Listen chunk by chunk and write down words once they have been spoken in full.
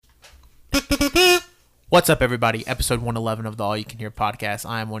What's up, everybody? Episode 111 of the All You Can Hear podcast.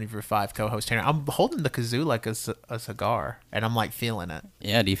 I am one of your 5 co-hosts, Tanner. I'm holding the kazoo like a cigar, and I'm like feeling it.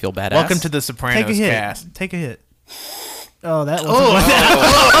 Yeah, do you feel badass? Welcome to the Sopranos cast. Take a hit. Oh, that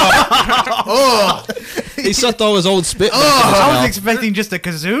was. He sucked all his old spit. I was expecting just a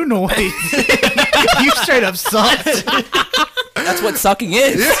kazoo noise. You straight up sucked. That's what sucking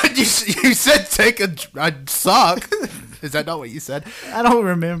is. Yeah, you said take a suck. Is that not what you said? I don't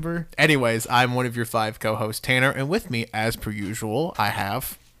remember. Anyways, I'm one of your 5 co-hosts, Tanner, and with me, as per usual, I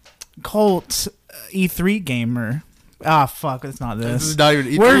have Colt, E3 gamer. Ah, fuck, it's not this. This is not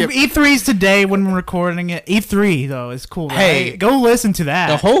even E3. We're E3's today when we're recording it. E3 though is cool. Right? Hey, go listen to that.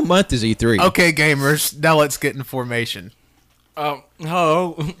 The whole month is E3. Okay, gamers, now let's get in formation.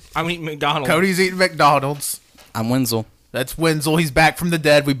 Hello. I'm eating McDonald's. Cody's eating McDonald's. I'm Wenzel. That's Wenzel. He's back from the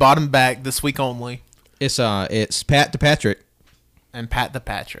dead. We bought him back this week only. It's Pat to Patrick. And Pat the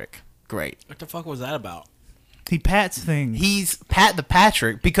Patrick. Great. What the fuck was that about? He pats things. He's Pat the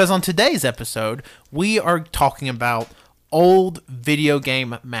Patrick because on today's episode, we are talking about old video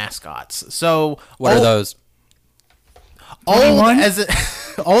game mascots. So What are those? Old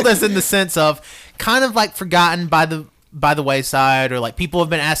old as in the sense of kind of like forgotten by the wayside, or like people have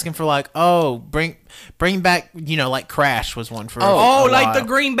been asking for, like, oh, bring back, like Crash was one for Oh, a like while. the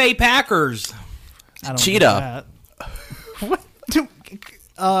Green Bay Packers. I don't Cheetah.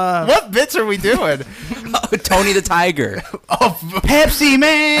 What bits are we doing? Tony the Tiger. Pepsi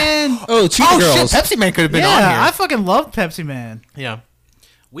Man. Oh, Cheetah Oh Girls. shit, Pepsi Man could have been Yeah, on here. I fucking love Pepsi Man. Yeah,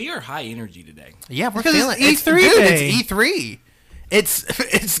 We are high energy today. yeah, we're Because feeling it's E3 dude, day. It's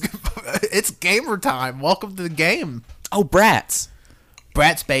E3. It's gamer time. Welcome to the game, Oh, Bratz.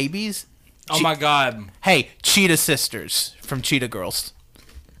 Bratz babies. Oh my god. Hey, Cheetah Sisters from Cheetah Girls.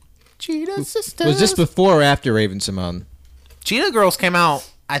 Cheetah Sisters. Was this before or after Raven Simone? Cheetah Girls came out,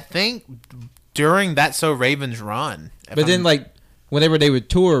 I think, during That's So Raven's run. But then, like, whenever they would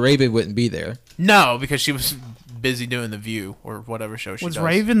tour, Raven wouldn't be there. No, because she was busy doing The View or whatever show she Was does.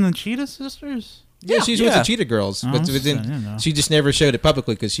 Raven the Cheetah Sisters? Yeah, she's with the Cheetah Girls. Oh, but I didn't then know. she just never showed it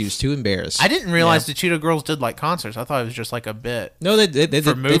publicly because she was too embarrassed. I didn't realize the Cheetah Girls did like concerts. I thought it was just like a bit No, they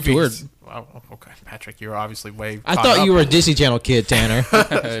for they toured. movies. Oh, okay, Patrick, you're obviously way. I caught thought up. you were a Disney Channel kid, Tanner.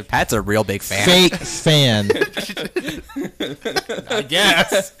 Pat's a real big fan. Fake fan.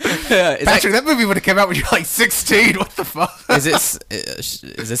 Yes, Is Patrick, that movie would have come out when you were like 16. What the fuck? is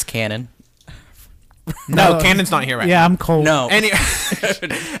this canon? No, Cannon's not here right now. Yeah, I'm Colt. No.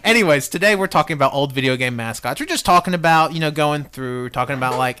 Anyways, today we're talking about old video game mascots. We're just talking about, talking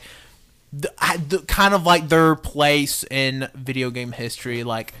about like the kind of like their place in video game history.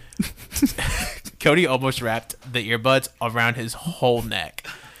 Like, Cody almost wrapped the earbuds around his whole neck.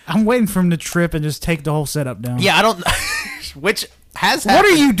 I'm waiting for him to trip and just take the whole setup down. Yeah, I don't. Which has What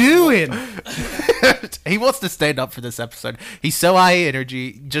happened. are you doing? He wants to stand up for this episode. He's so high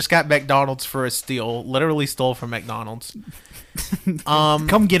energy. Just got McDonald's for a steal. Literally stole from McDonald's.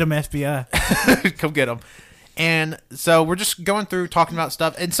 Come get him, FBI. Come get him. And so we're just going through talking about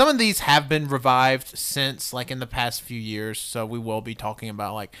stuff, and some of these have been revived since, like, in the past few years. So we will be talking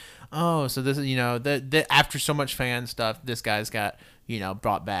about, like, oh, so this is, the after so much fan stuff, this guy's got,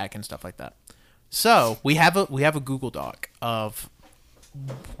 brought back and stuff like that. So we have a Google Doc of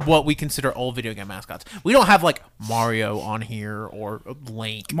what we consider old video game mascots. We don't have like Mario on here or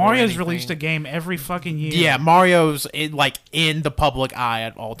Link. Mario's released a game every fucking year. Yeah, Mario's in the public eye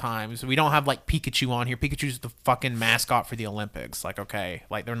at all times. We don't have like Pikachu on here. Pikachu's the fucking mascot for the Olympics. Like, okay,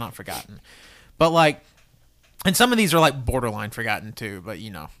 like they're not forgotten. But like, and some of these are like borderline forgotten too, but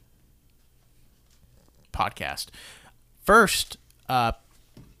podcast. First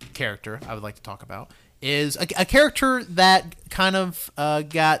character I would like to talk about is a character that kind of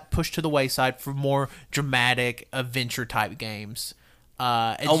got pushed to the wayside for more dramatic adventure type games.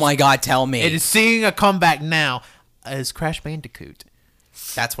 Oh my god, tell me. It is seeing a comeback now as Crash Bandicoot.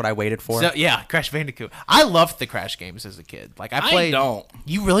 That's what I waited for. So yeah, Crash Bandicoot. I loved the Crash games as a kid. Like I played. don't.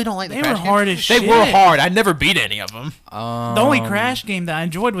 You really don't like the They Crash were hard games? as They shit. were hard. I never beat any of them. The only Crash game that I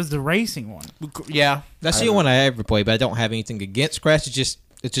enjoyed was the racing one. Yeah. That's the only one I ever played, but I don't have anything against Crash. It's just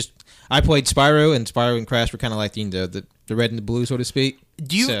I played Spyro, and Spyro and Crash were kind of like the red and the blue, so to speak.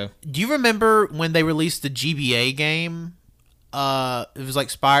 Do you remember when they released the GBA game? It was like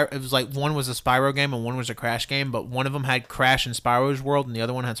Spyro. It was like one was a Spyro game and one was a Crash game, but one of them had Crash and Spyro's World, and the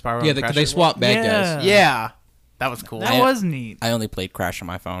other one had Spyro. Yeah, and they Crash's swapped bad Yeah. guys. Yeah, that was cool. That was neat. I only played Crash on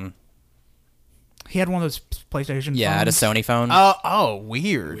my phone. He had one of those PlayStation Yeah, I had a phones. Sony phone. Oh,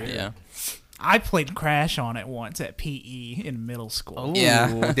 weird. Yeah. I played Crash on it once at PE in middle school. Ooh,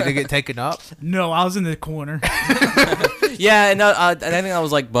 Yeah. Did it get taken up? No, I was in the corner. Yeah, and I think that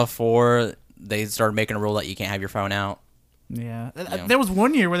was like before they started making a rule that you can't have your phone out. Yeah. Yeah. There was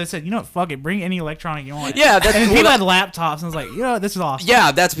one year where they said, you know what, fuck it, bring any electronic you want. Yeah, that's and well, people had laptops, and I was like, you know what, this is awesome.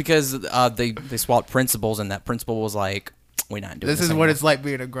 Yeah, that's because they swapped principals, and that principal was like, "We're not doing this." This is anymore. what it's like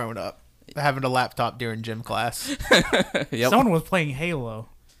being a grown up, having a laptop during gym class. Yep. Someone was playing Halo.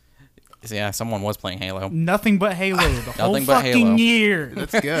 Yeah, someone was playing Halo. Nothing but Halo the whole Nothing but fucking Halo. year.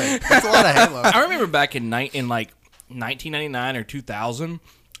 That's good. That's a lot of Halo. I remember back in like 1999 or 2000,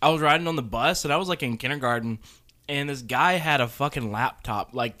 I was riding on the bus and I was like in kindergarten, and this guy had a fucking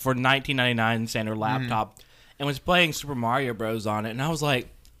laptop, like for 1999 standard laptop, and was playing Super Mario Bros. On it, and I was like,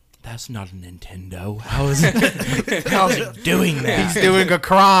 "That's not a Nintendo. How is he doing that?" He's doing a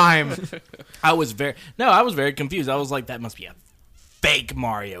crime. I was very confused. I was like, "That must be a fake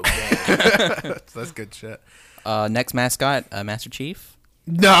Mario game." That's good shit. Next mascot, Master Chief.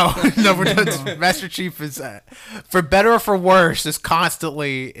 No, we're done. Master Chief is, for better or for worse, is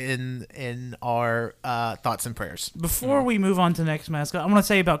constantly in our thoughts and prayers. Before we move on to the next mascot, I want to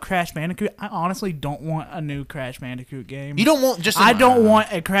say about Crash Bandicoot. I honestly don't want a new Crash Bandicoot game. You don't want just. I don't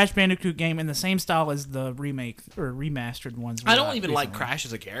want a Crash Bandicoot game in the same style as the remake or remastered ones. I don't even like recently. Crash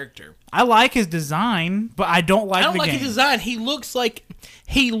as a character. I like his design, but I don't like I don't the like game. his design. He looks like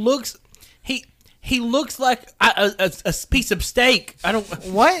a piece of steak. I don't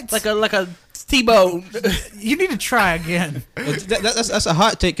What? like a T-bone. You need to try again. That's a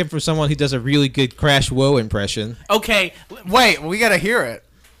hot take from someone who does a really good Crash Woe impression. Okay, Wait, we gotta hear it.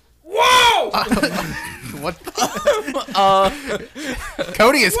 whoa! What?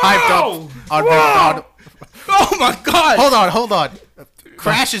 Cody is hyped up on. Oh my god! Hold on.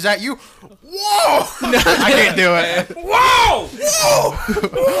 Crash is at you. Whoa! I can't do it. Whoa!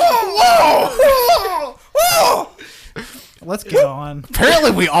 Let's get on. Apparently,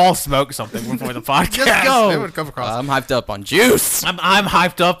 we all smoked something before the podcast. Just go. It would come across. I'm hyped up on juice. I'm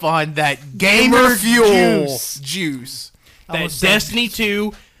hyped up on that gamer fuel juice. juice. I That was so- Destiny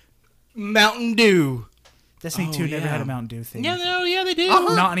 2 Mountain Dew. Destiny 2 never yeah. had a Mountain Dew thing. Yeah, no, yeah, they do.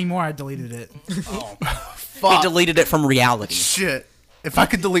 Not anymore. I deleted it. He Fuck. deleted it from reality. Shit. If I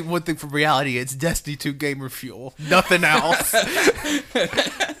could delete one thing from reality, it's Destiny 2 Gamer Fuel. Nothing else.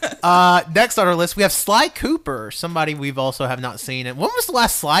 Next on our list, we have Sly Cooper, somebody we've also have not seen. And when was the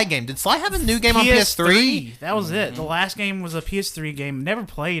last Sly game? Did Sly have a new game on PS3? That was it. The last game was a PS3 game. Never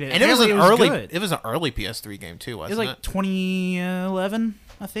played it. And it was Apparently an early. good. It was an early PS3 game too, It was wasn't like 2011,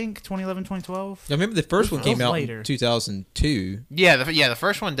 I think. 2011, 2012. I remember the first one It came was out later. in 2002. Yeah, the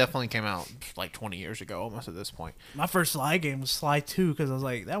first one definitely came out like 20 years ago, almost at this point. My first Sly game was Sly 2 because I was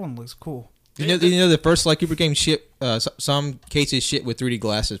like, that one looks cool. You know the first Sly Cooper game ship. Some cases ship with 3D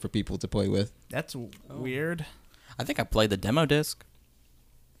glasses for people to play with. That's weird. I think I played the demo disc.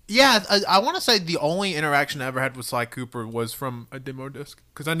 Yeah, I want to say the only interaction I ever had with Sly Cooper was from a demo disc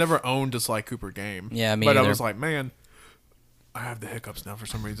because I never owned a Sly Cooper game. Yeah, me But I either. was like, man, I have the hiccups now for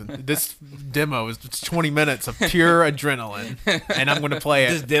some reason. This demo is 20 minutes of pure adrenaline, and I'm going to play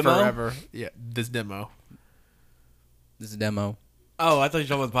it This demo? forever. Yeah, this demo. This demo. Oh, I thought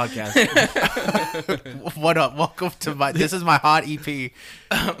you were talking about the podcast. What up? Welcome to my. This is my hot E EP.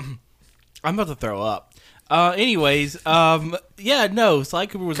 I'm about to throw up. Anyways, yeah, no, Sly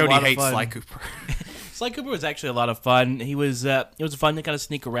Cooper was Cody a lot of hates fun. Sly Cooper. Sly Cooper was actually a lot of fun. It was fun to kind of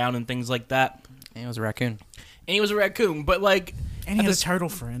sneak around and things like that. And it was a raccoon. And he was a raccoon, but like And he had a turtle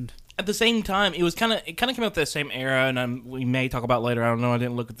friend. at the same time, it kind of came out the same era, and we may talk about later. I don't know. I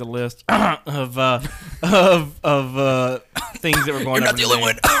didn't look at the list of things that were going. You're not the only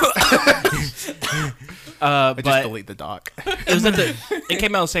one. I just But delete the doc. it was it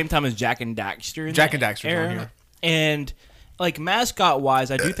came out the same time as Jack and Daxter. in Jack that and Daxter's on era. here. And like mascot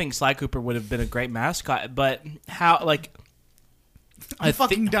wise, I do think Sly Cooper would have been a great mascot. But how like I'm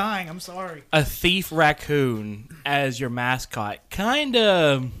fucking dying. I'm sorry. a thief raccoon as your mascot, kind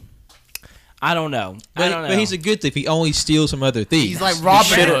of. I don't know. I don't know. But he's a good thief. He only steals from other thieves. He's like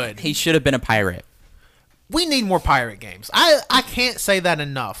Robin Hood. He should have been a pirate. We need more pirate games. I can't say that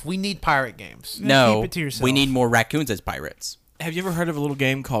enough. We need pirate games. No, keep it to yourself. we need more raccoons as pirates. Have you ever heard of a little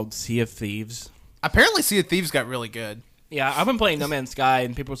game called Sea of Thieves? Apparently, Sea of Thieves got really good. Yeah, I've been playing No Man's Sky,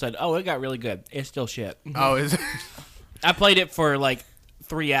 and people said, "Oh, it got really good." It's still shit. Oh, is it? I played it for like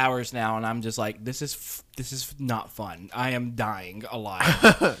 3 hours now, and I'm just like, this is not fun. I am dying a lot.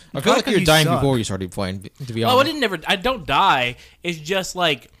 I feel like you were you dying suck. before you started playing. To be Oh, honest, I don't die. It's just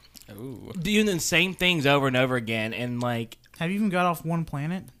like doing the same things over and over again, and like, Have you even got off one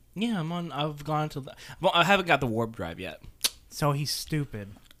planet? yeah, I've gone to well, I haven't got the warp drive yet. So he's stupid.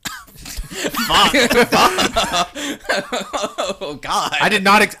 Oh God. I did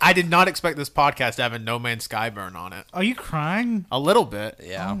not expect this podcast to have a No Man's Sky burn on it. Are you crying? A little bit.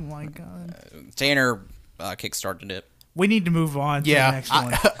 Yeah. Oh my god. Tanner kickstarted it. We need to move on to the Yeah. next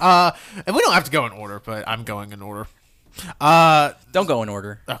one. And we don't have to go in order, but I'm going in order. Don't go in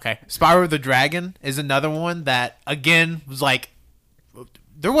order. Okay. Spyro the Dragon is another one that, again, was like,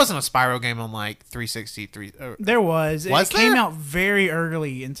 there wasn't a Spyro game on like 360. There was. Was It came there? out very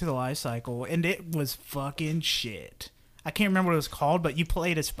early into the life cycle, and it was fucking shit. I can't remember what it was called, but you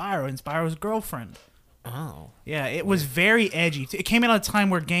played as Spyro and Spyro's girlfriend. Oh. Yeah, it was very edgy. It came out at a time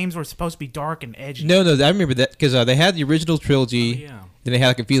where games were supposed to be dark and edgy. No, I remember that because they had the original trilogy. Oh, yeah. Then they had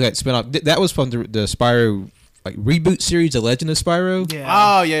like a few like spin-off. That was from the Spyro like reboot series, The Legend of Spyro. Yeah.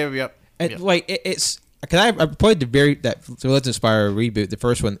 Oh, yeah. And Yeah. like it's because I played the Legend of Spyro reboot, the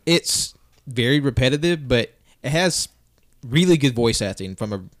first one. It's very repetitive, but it has really good voice acting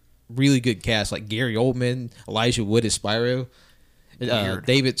from a really good cast, like Gary Oldman, Elijah Wood as Spyro, Weird.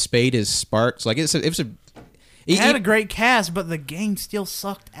 David Spade as Sparks. Like it was a. It had a great cast, but the game still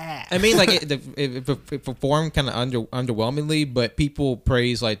sucked ass. I mean, like it performed kind of underwhelmingly, but people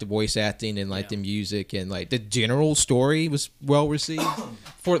praise like the voice acting and like the music and like the general story was well received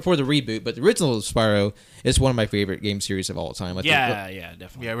for the reboot. But the original Spyro is one of my favorite game series of all time. Like Yeah,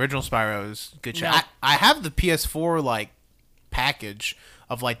 definitely. Yeah, original Spyro is good shit. No. I have the PS4 like package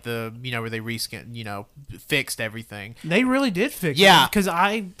of like the where they fixed everything. They really did fix Yeah. it. Because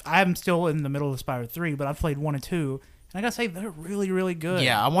I'm still in the middle of Spyro 3, but I've played 1 and 2. And I gotta say, they're really, really good.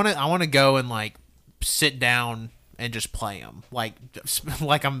 Yeah, I want to go and like sit down and just play them like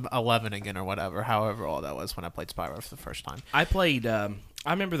I'm 11 again or whatever. However old that was when I played Spyro for the first time. I played. I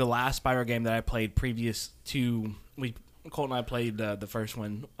remember the last Spyro game that I played previous to Colt and I played the first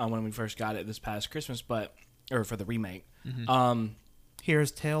one when we first got it this past Christmas, or for the remake.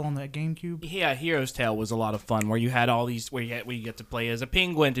 Here's Tale on the GameCube. Yeah, Hero's Tale was a lot of fun. Where you had all these, where you get to play as a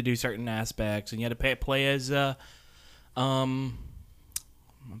penguin to do certain aspects, and you had to play as the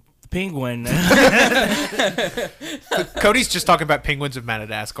penguin. Cody's just talking about Penguins of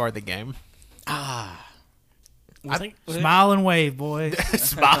Madagascar, the game. Smile and wave, boy.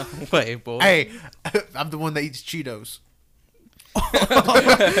 Smile. Wait, boy. Hey, I'm the one that eats Cheetos.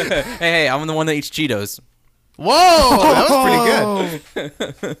 Hey, I'm the one that eats Cheetos. Whoa, that was pretty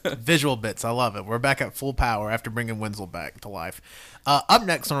good. Visual bits, I love it. We're back at full power after bringing Winslow back to life. Up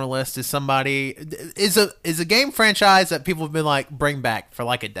next on our list is a game franchise that people have been like bring back for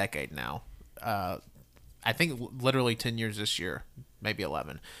like a decade now. I think literally 10 years this year, maybe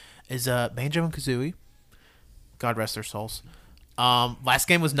 11. Is Banjo and Kazooie. God rest their souls. Last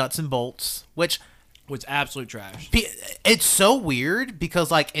game was Nuts and Bolts, which was absolute trash. it's so weird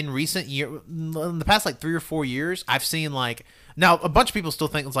because like in the past like 3 or 4 years, I've seen like, now a bunch of people still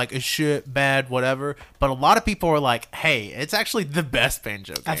think it's like it's shit, bad, whatever, but a lot of people are like, hey, it's actually the best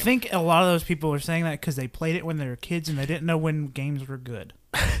Banjo game. I think a lot of those people are saying that because they played it when they were kids and they didn't know when games were good.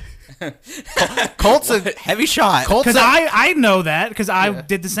 Colt's a Heavy shot. Because I know that because I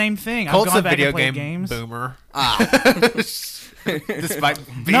did the same thing. I've Colt's gone a back video and played game games. boomer. Ah. Despite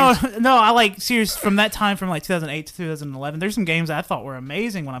being No, I like serious from that time from like 2008 to 2011. There's some games I thought were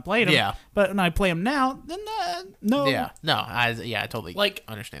amazing when I played them. Yeah. But when I play them now, then no. I totally Like-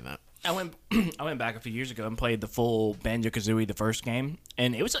 understand that. I went back a few years ago and played the full Banjo-Kazooie, the first game,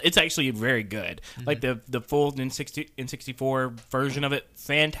 and it's actually very good. Like the full N64 version of it,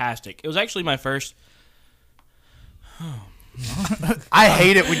 fantastic. It was actually my first. I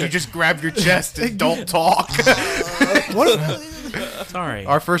hate it when you just grab your chest and don't talk. Sorry,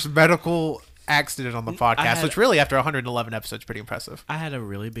 Our first medical accident on the podcast, had- which really after 111 episodes, pretty impressive. I had a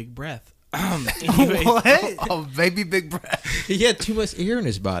really big breath. Anyway, What? Oh, baby, big breath. He had too much air in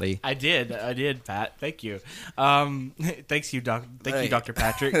his body. I did, Pat. Thank you. Thanks you, Dr.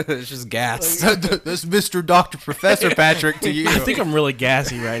 Patrick. It's just gas. That's Mr. Dr. Professor Patrick to you. I think I'm really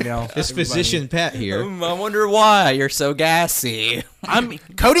gassy right now. This physician Pat here. I wonder why you're so gassy.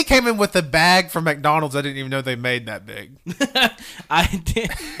 Cody came in with a bag from McDonald's. I didn't even know they made that big. I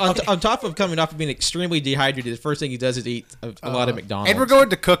did. On top of coming off of being extremely dehydrated, the first thing he does is eat a lot of McDonald's. And we're going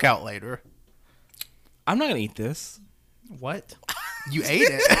to Cookout later. I'm not gonna eat this. What? You ate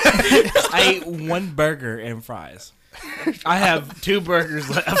it. I ate one burger and fries. I have 2 burgers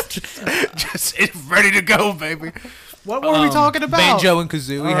left. Just it's ready to go, baby. What were we talking about? Banjo and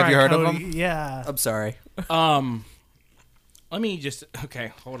Kazooie. All Have you right, heard of Cody, them? Yeah. I'm sorry. Let me just.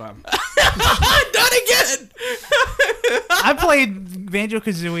 Okay, hold on. Not again. I played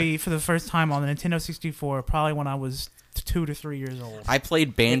Banjo-Kazooie for the first time on the Nintendo 64 probably when I was 2 to 3 years old. I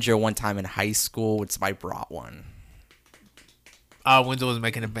played banjo one time in high school. I brought one. Wenzel was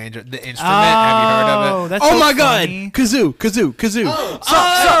making a banjo. The instrument. Have you heard of it? That's Oh so my god! funny. Kazoo.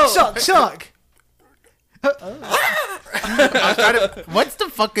 Suck. What's the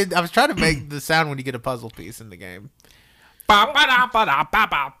fucking? I was trying to make the sound when you get a puzzle piece in the game.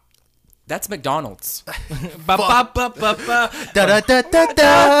 That's McDonald's. Da da da da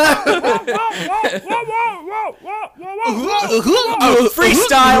da.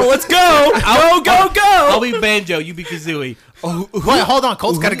 Freestyle, let's go! Go! I'll be banjo. You be kazooie. Wait, hold on.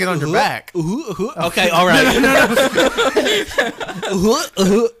 Colt's got to get on your back. Okay, all right.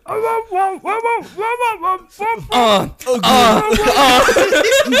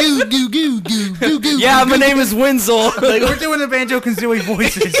 Goo goo goo goo goo goo. Yeah, my name is Wenzel. We're doing the Banjo Kazooie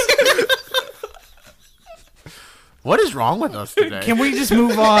voices. What is wrong with us today? Can we just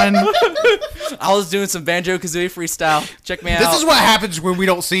move on? I was doing some Banjo Kazooie freestyle. Check me out. This is what happens when we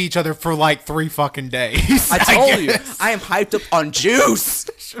don't see each other for like 3 fucking days. I told you. guess. I am hyped up on juice.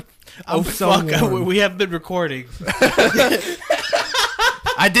 Oh so fuck! warm. We have been recording.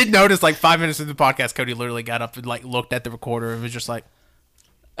 I did notice like 5 minutes into the podcast, Cody literally got up and like looked at the recorder and was just like,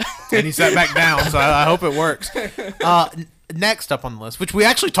 and he sat back down. So I hope it works. Next up on the list, which we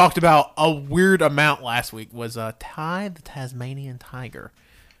actually talked about a weird amount last week, was Ty the Tasmanian Tiger.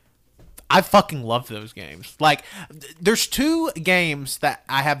 I fucking love those games. Like, there's 2 games that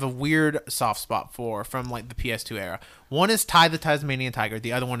I have a weird soft spot for from like the PS2 era. One is Ty the Tasmanian Tiger.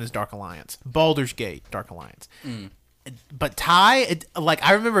 The other one is Dark Alliance. Baldur's Gate, Dark Alliance. But Ty, like,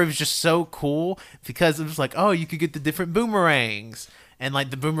 I remember it was just so cool because it was like, oh, you could get the different boomerangs. And,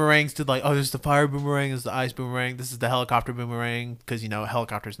 like, the boomerangs did, like, oh, there's the fire boomerang, there's the ice boomerang, this is the helicopter boomerang, because, you know,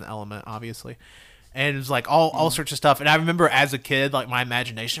 helicopter's an element, obviously. And it was, like, all sorts of stuff. And I remember as a kid, like, my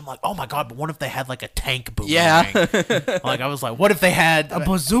imagination, I'm like, oh, my God, but what if they had, like, a tank boomerang? Yeah. Like, I was like, what if they had A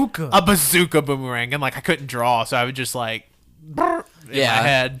bazooka. a bazooka boomerang? And, like, I couldn't draw, so I would just, like, in my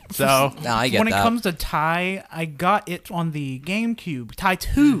head. So, No, I get when that. it comes to Ty, I got it on the GameCube. Ty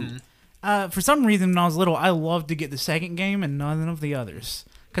 2. For some reason, when I was little, I loved to get the second game and none of the others.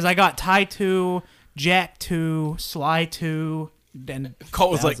 Because I got Ty 2, Jack 2, Sly 2, and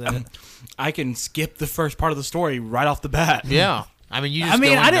Colt was that like, it. I can skip the first part of the story right off the bat. yeah. I mean, you just I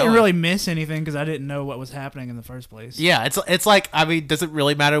mean, go in I didn't knowing. really miss anything because I didn't know what was happening in the first place. Yeah, it's like, I mean, does it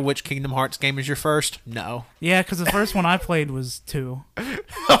really matter which Kingdom Hearts game is your first? No. Yeah, because the first one I played was 2.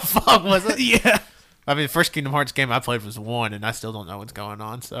 The fuck was it? Yeah. I mean, the first Kingdom Hearts game I played was 1, and I still don't know what's going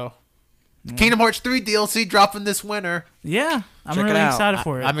on, so. Kingdom Hearts 3 DLC dropping this winter. Yeah, I'm Check it really out. excited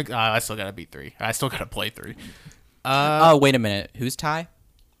for it. I still gotta beat 3. I still gotta play 3. Oh, wait a minute. Who's Ty?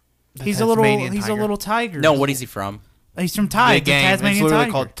 he's Tasmanian a tiger. little tiger. No, what is he from? He's from Ty, The the game. It's Tasmanian literally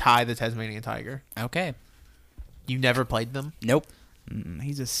Tiger. called Ty the Tasmanian Tiger. Okay. You never played them? Nope.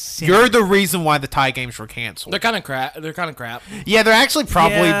 He's a simp. You're the reason why the Ty games were canceled. They're kind of crap. Yeah, they're actually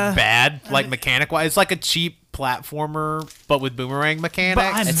probably Yeah. bad, like mechanic wise. It's like a cheap platformer, but with boomerang mechanics.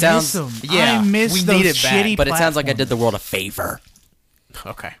 But I It miss sounds- them. yeah, I miss we those need it back. shitty But it sounds like I platforms. did the world a favor.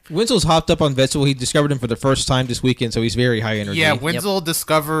 Okay. Wenzel's hopped up on Vetzel. He discovered him for the first time this weekend, so he's very high energy. Yeah, Wenzel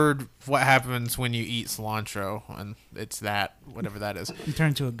discovered what happens when you eat cilantro, and it's that, whatever that is. You turn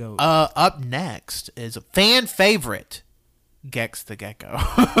into a goat. Up next is a fan favorite, Gex the Gecko.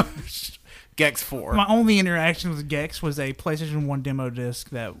 Gex 4. My only interaction with Gex was a PlayStation 1 demo disc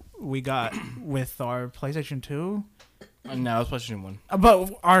that we got with our PlayStation 2. No, it's PlayStation 1.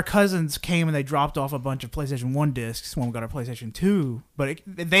 But our cousins came and they dropped off a bunch of PlayStation 1 discs when we got our PlayStation 2. But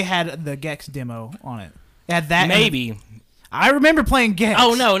they had the Gex demo on it. It had that. Maybe. I remember playing Gex.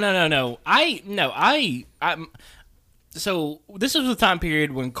 Oh no. So this was the time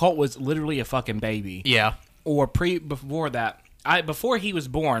period when Colt was literally a fucking baby. Yeah. Or before that. Before he was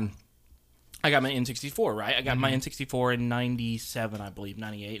born, I got my N64, right? I got my N64 in 97, I believe,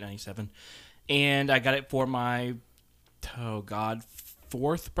 98, 97. And I got it for my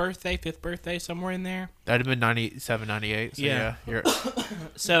fifth birthday, somewhere in there. That'd have been 97, 98. So Yeah. you're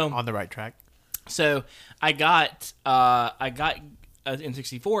So on the right track. So I got an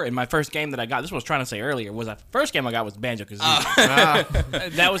N64, and my first game that I got, this is what I was trying to say earlier, was the first game I got was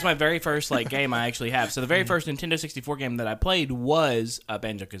Banjo-Kazooie. That was my very first game I actually have. So the very first Nintendo 64 game that I played was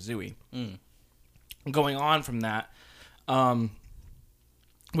Banjo-Kazooie. Going on from that,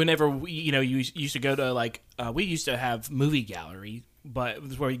 whenever we, you used to go to we used to have movie gallery, but it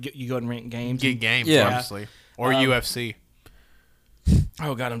was where you go and rent games. Get games, Yeah. obviously. Or UFC.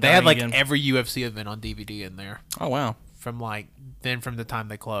 Oh god, I'm They dying had again. every UFC event on DVD in there Oh, wow. from the time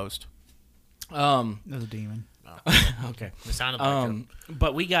they closed. Um, That was a demon. Okay. It sounded like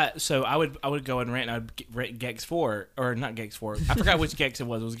But we got I would go and rant. And I'd rate Gex 4 or not Gex 4. I forgot which Gex it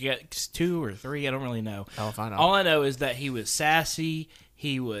was. It was Gex 2 or 3. I don't really know. Hell if I know. All I know is that he was sassy.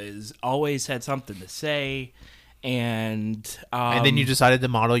 He was always had something to say, and then you decided to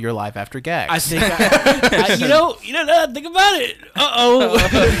model your life after Gex. I think you know now that I think about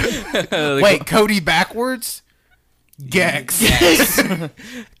it. Wait, Cody backwards? Gex.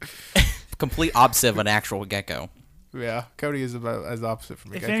 Complete opposite of an actual gecko. Yeah, Cody is about as opposite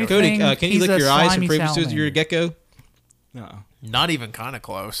from a If gecko. anything, Cody, can you he's lick a your eyes in slimy previous to your salamander. gecko? No, Not even kind of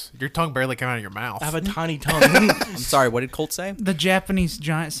close. Your tongue barely came out of your mouth. I have a tiny tongue. I'm sorry, what did Colt say? The Japanese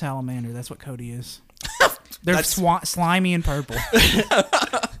giant salamander. That's what Cody is. They're That's- slimy and purple.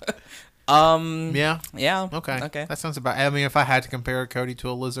 Yeah. Yeah. Okay. That sounds about. I mean, if I had to compare Cody to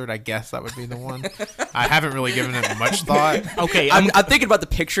a lizard, I guess that would be the one. I haven't really given it much thought. Okay, I'm thinking about the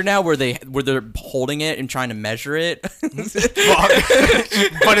picture now where they're holding it and trying to measure it. But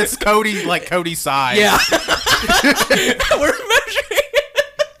it's Cody, like Cody's size. Yeah. We're measuring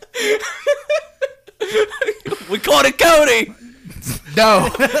it. We called it Cody. No,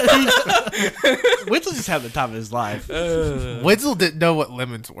 Witzel just had the time of his life. Witzel didn't know what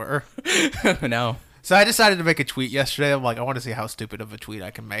lemons were. No. So I decided to make a tweet yesterday. I'm like, I want to see how stupid of a tweet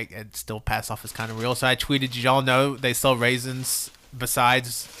I can make and still pass off as kind of real. So I tweeted, "Did y'all know they sell raisins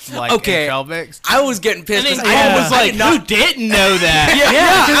besides like Okay. in shell mix?" I was getting pissed. And then 'cause Cole I was like, "Who didn't know that?"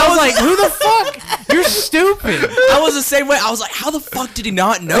 Yeah, I was like, who the fuck? You're stupid. I was the same way. I was like, how the fuck did he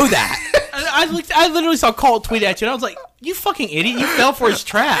not know that? I literally saw Cole tweet at you, and I was like, "You fucking idiot! You fell for his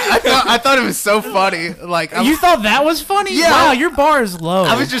trap." I thought it was so funny. Like You thought that was funny? Yeah. Wow, your bar is low.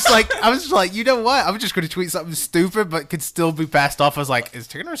 I was just like, you know what? I'm just going to tweet something stupid, but could still be passed off as like, is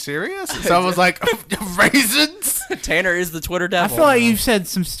Tanner serious? So I was like, raisins. Tanner is the Twitter I devil. feel like you've said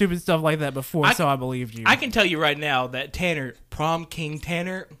some stupid stuff like that before, I- so I believed you. I can tell you right now that Tanner, prom king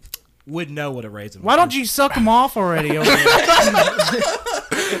Tanner, would know what a raisin. Why don't you suck them off already? Over there?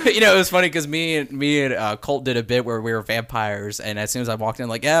 You know, it was funny because me and Colt did a bit where we were vampires, and as soon as I walked in,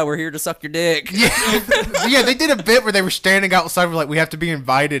 like, yeah, we're here to suck your dick. Yeah, they did a bit where they were standing outside. We're like, we have to be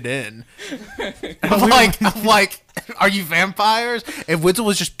invited in. I'm like, are you vampires? And Witzel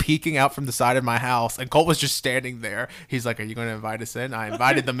was just peeking out from the side of my house, and Colt was just standing there. He's like, are you going to invite us in? I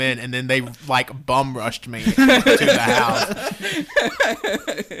invited them in, and then they like bum rushed me to the house.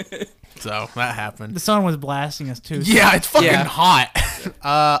 So that happened. The sun was blasting us too. so- Yeah, it's fucking Yeah. hot.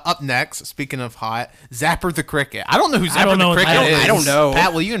 Up next, speaking of hot, Zapper the Cricket. I don't know who Zapper don't know the what Cricket that is. is. I don't know.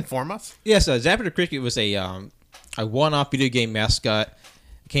 Pat, will you inform us? Yes, Zapper the Cricket was a one-off video game mascot.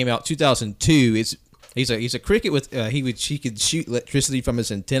 Came out 2002. He's a cricket with he could shoot electricity from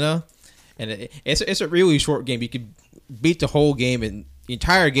his antenna, and it's a really short game. You could beat the whole game and the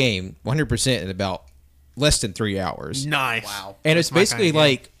entire game 100% in about less than 3 hours. Nice. Wow. And That's it's my basically kinda game.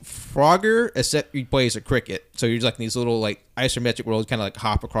 like Frogger, except you play as a cricket. So you're just like in these little like isometric worlds, kind of like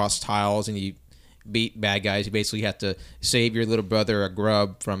hop across tiles, and you beat bad guys. You basically have to save your little brother, a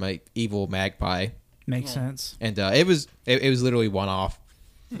grub, from a evil magpie. Makes sense. And it was literally one off.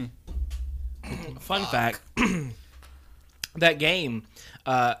 Fun fact: that game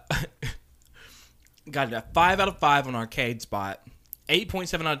got a 5 out of 5 on Arcade Spot,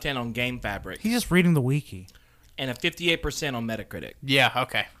 8.7 out of 10 on Game Fabric, He's just reading the wiki. and a 58% on Metacritic. Yeah,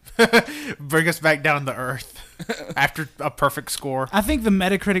 okay. Bring us back down to earth after a perfect score. I think the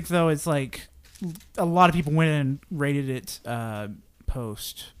Metacritic though is like a lot of people went in and rated it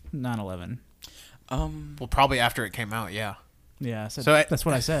post 9/11. Well, probably after it came out, yeah. Yeah, so So that's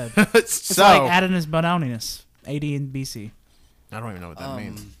what I said. It's so, like Adonus Bodoninus, AD and BC. I don't even know what that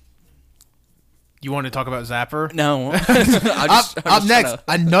means. You want to talk about Zapper? No. Up next,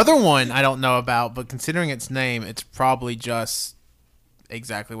 another one I don't know about, but considering its name, it's probably just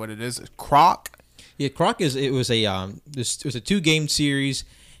exactly what it is. Croc. Yeah, Croc it was a 2-game series.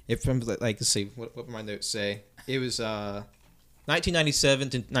 If from like let's see what my notes say. It was 1997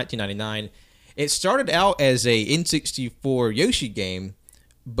 to 1999. It started out as a N64 Yoshi game,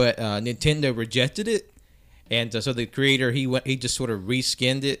 but Nintendo rejected it, and so the creator he just sort of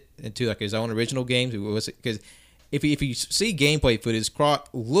reskinned it into like his own original games. It was because if you see gameplay footage, Croc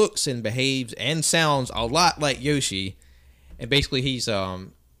looks and behaves and sounds a lot like Yoshi, and basically he's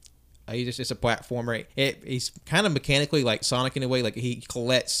just a platformer. He's kind of mechanically like Sonic in a way. Like he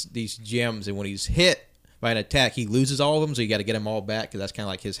collects these gems, and when he's hit by an attack, he loses all of them. So you got to get them all back because that's kind of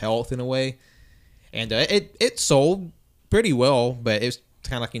like his health in a way. And it sold pretty well, but it's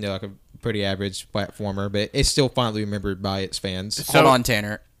kind of like like a pretty average platformer. But it's still fondly remembered by its fans. Hold on,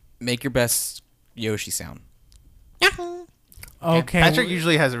 Tanner. Make your best Yoshi sound. Okay. Patrick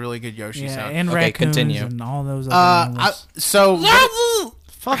usually has a really good Yoshi yeah, sound. and Okay, raccoons continue. and all those other animals.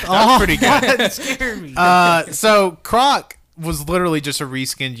 Fuck that was off. pretty good. That scared me. So Croc was literally just a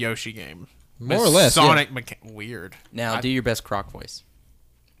reskinned Yoshi game. More or With less, yeah. Sonic weird. Now, do your best Croc voice.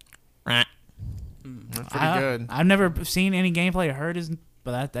 That's pretty good. I've never seen any gameplay or heard his,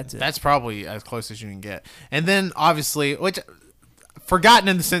 but that's it. That's probably as close as you can get. And then obviously, which forgotten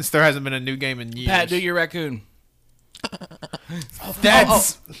in the sense there hasn't been a new game in years. Pat, do your raccoon.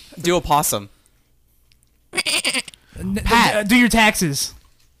 That's Do a possum. Pat. Do your taxes.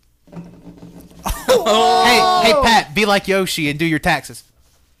 Hey Pat, be like Yoshi and do your taxes.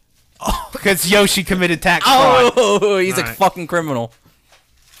 Because Yoshi committed tax fraud. Oh, he's a Alright. fucking criminal.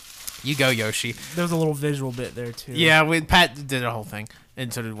 You go, Yoshi. There was a little visual bit there too. Yeah, Pat did a whole thing,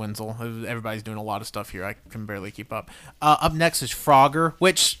 and so did Wenzel. Everybody's doing a lot of stuff here. I can barely keep up. Up next is Frogger,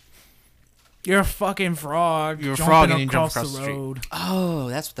 which You're a fucking frog. You're a jumping frog and you jump across across the the street. road. Oh,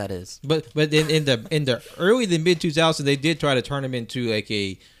 that's what that is. But in the early to mid 2000s, they did try to turn him into like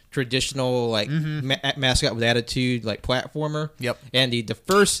a traditional like mascot with attitude like platformer. Yep. And the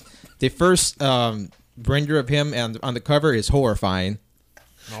first render of him on the cover is horrifying.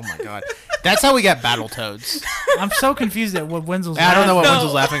 oh my god, that's how we got Battletoads. I'm so confused at what Wenzel's. I don't know what No.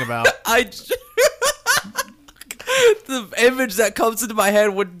 Wenzel's laughing about. The image that comes into my head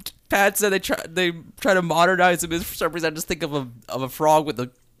when Pat said they try to modernize him is for some reason I just think of a frog with a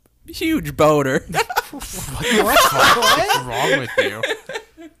huge boner. What's wrong with you?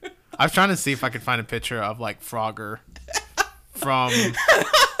 I was trying to see if I could find a picture of like Frogger from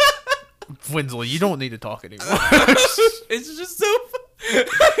Wenzel. You don't need to talk anymore. It's just so.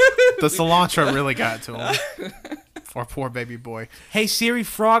 The cilantro really got to him. Or poor baby boy. Hey Siri,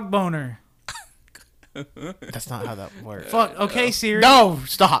 frog boner. That's not how that works. Fuck. Okay, Siri. No,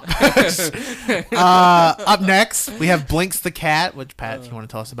 stop. Up next, we have Blinks the cat. Which Pat, if you want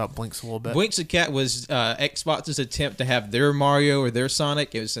to tell us about Blinks a little bit? Blinks the Cat was Xbox's attempt to have their Mario or their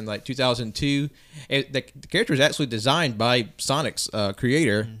Sonic. It was in like 2002. The character was actually designed by Sonic's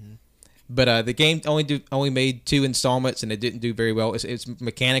creator, but the game only made 2 installments and it didn't do very well. It's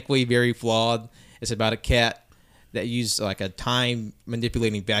mechanically very flawed. It's about a cat that used like a time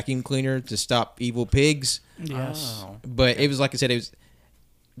manipulating vacuum cleaner to stop evil pigs. Yes. But it was like I said, it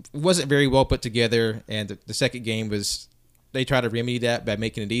wasn't very well put together, and the second game was they tried to remedy that by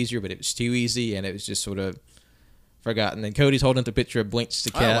making it easier, but it was too easy, and it was just sort of forgotten. And Cody's holding up the picture of Blinks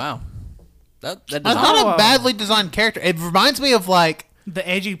the Oh cat. wow. That It's design. not a badly designed character. It reminds me of like, The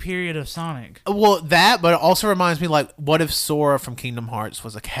edgy period of Sonic. well, that, but it also reminds me like, what if Sora from Kingdom Hearts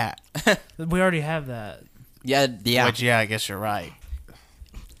was a cat? We already have that. Yeah. Which, yeah, I guess you're right.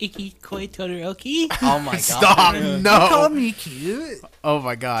 Iki koi Todoroki. Oh my god. Stop! Call No! me cute. Oh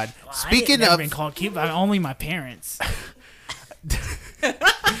my god! I've Speaking never of been called cute by only my parents.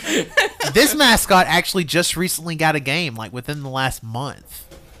 this mascot, actually just recently got a game like within the last month.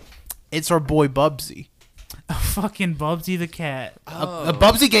 It's our boy Bubsy. Fucking Bubsy the cat. A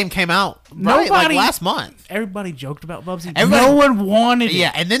Bubsy game came out right, like Nobody- last month. Everybody joked about Bubsy. Everybody- No one wanted it.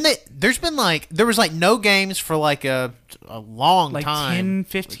 Yeah, and then there was like no games for like a long Like time. 10,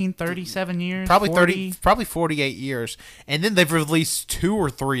 15, 37 years. Probably 40. 30, probably 48 years, and then they've released 2 or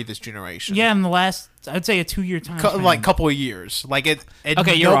 3 this generation. Yeah, in the last, I'd say a 2-year time. span. like couple of years. Like it. And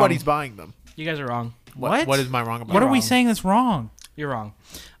Okay, you're nobody's wrong. buying them. You guys are wrong. What? What is my wrong about? What are we wrong. saying that's wrong? You're wrong.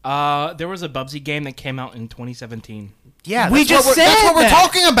 There was a Bubsy game that came out in 2017. Yeah, We that's just what we're, that's said what we're that.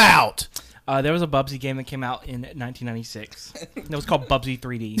 talking about. There was a Bubsy game that came out in 1996. It was called Bubsy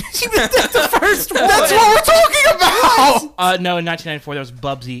 3D. First one. That's what we're talking about. No, in 1994 there was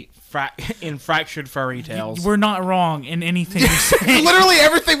Bubsy in Fractured Furry Tales. We're not wrong in anything you're saying. Literally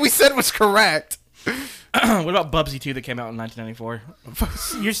everything we said was correct. What about Bubsy 2 that came out in 1994?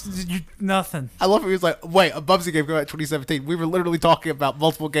 You're nothing. I love it. He was like, "Wait, a Bubsy game came out in 2017." We were literally talking about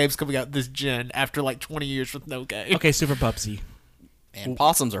multiple games coming out this gen after like 20 years with no game. Okay, Super Bubsy. Man,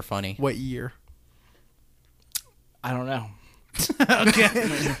 possums are funny. What year? I don't know. Okay.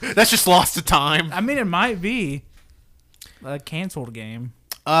 That's just lost to time. I mean, it might be a canceled game.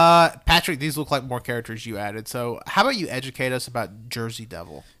 Patrick, these look like more characters you added. So, how about you educate us about Jersey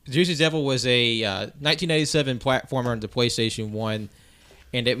Devil? Jersey Devil was a 1997 platformer on the PlayStation 1,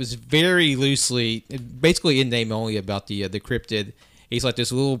 and it was very loosely, basically in name only, about the cryptid. He's like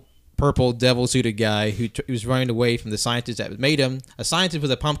this little purple devil-suited guy who was running away from the scientist that made him. A scientist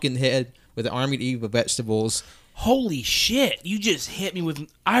with a pumpkin head with an army to eat with vegetables. Holy shit! You just hit me with.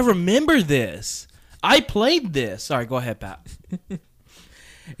 I remember this. I played this. Sorry, go ahead, Pat.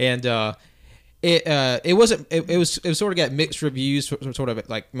 And it wasn't. It was sort of got mixed reviews, sort of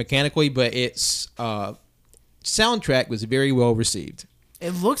like mechanically, but it's soundtrack was very well received.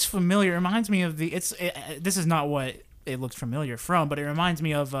 It looks familiar. It reminds me of this is not what it looks familiar from, but it reminds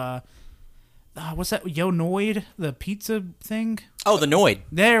me of what's that? Yo Noid, the pizza thing. Oh, the Noid.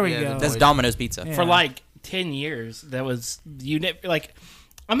 There we Yeah, go. the That's Domino's Pizza. Yeah. For like 10 years, that was like.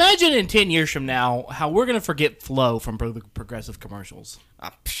 Imagine in 10 years from now how we're gonna forget Flo from progressive commercials.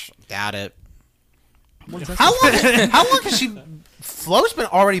 Doubt it. How long? How long has she? Flo's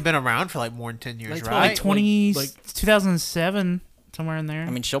already been around for like more than 10 years, Like right? like 20, like- 2007, somewhere in there. I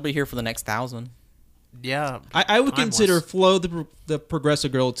mean, she'll be here for the next 1,000. Yeah. I would Timeless. consider Flo the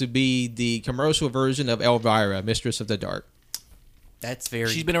progressive girl to be the commercial version of Elvira, Mistress of the Dark. That's very.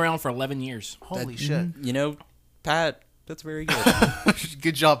 She's been around for 11 years. Holy shit. You know, Pat. That's very good.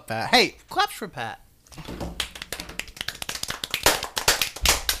 Good job, Pat. Hey, claps for Pat.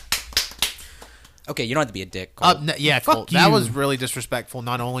 Okay, you don't have to be a dick. Cole. Yeah, Fuck Colt. That you. was really disrespectful,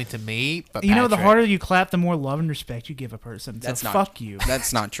 not only to me, but You know, the Patrick. harder you clap, the more love and respect you give a person. So That's not. fuck you.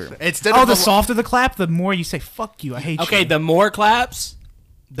 That's not true. Instead Oh, of the softer the clap, the more you say "fuck you." I hate you. Okay, the more claps,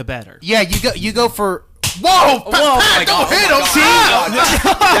 the better. Yeah, you go for. Whoa! Pat, don't hit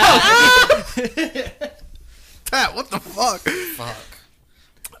him! Pat, what the fuck?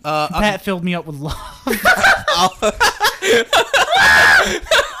 Pat filled me up with love.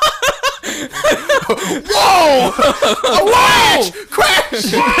 Whoa!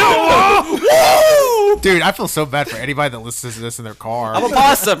 Crash! Whoa! Dude, I feel so bad for anybody that listens to this in their car. I'm a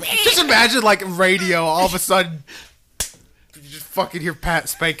possum. Just imagine, like, radio, all of a sudden, you just fucking hear Pat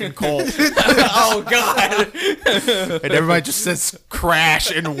spanking Colt. Oh God. And everybody just says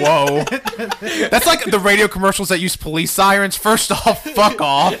crash and whoa. That's like the radio commercials that use police sirens. First off, fuck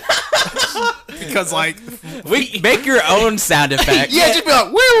off. Because, like, We make your own sound effect. yeah, just be like,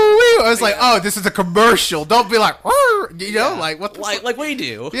 woo, woo. I was like, oh, this is a commercial. Don't be like, woo, you know, like, what the fuck? like we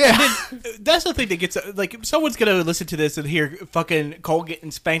do. Yeah. That's the thing that gets like if someone's gonna listen to this and hear fucking Cole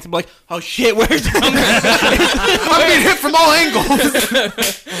getting spanked and be like, oh shit, where's it coming? I'm being hit from all angles.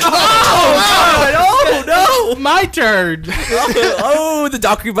 Oh no, my turn. Oh, the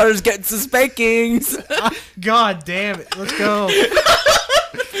Dockery Brothers getting some spankings. God damn it! Let's go.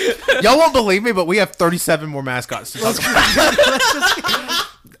 Y'all won't believe me, but we have 37 more mascots to talk about.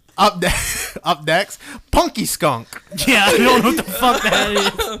 Up next, Punky Skunk. Yeah, I don't know what the fuck that is.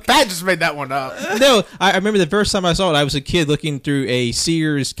 Pat just made that one up. No, I remember the first time I saw it. I was a kid looking through a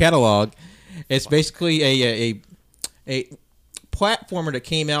Sears catalog. It's basically a platformer that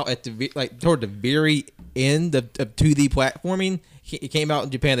came out at toward the very end of 2D platforming. It came out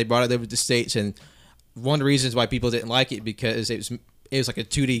in Japan. They brought it over to the States, and one of the reasons why people didn't like it because it was like a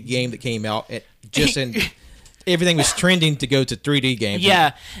 2D game that came out at just in. Everything was trending to go to 3D games.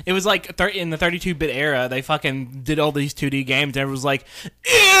 Yeah, it was like in the 32-bit era, they fucking did all these 2D games, and everyone was like,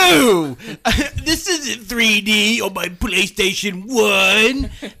 ew, this isn't 3D on my PlayStation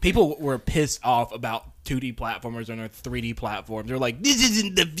 1. People were pissed off about 2D platformers on their 3D platforms. They're like, this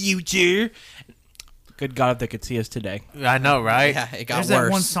isn't the future. Good God, if they could see us today. I know, right? Yeah, it got There's worse.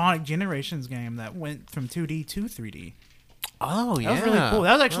 that one Sonic Generations game that went from 2D to 3D. Oh, yeah. That was really cool.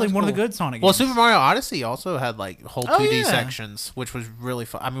 That was actually one of the good Sonic Well, games. Super Mario Odyssey also had like whole Oh, 2D yeah. sections, which was really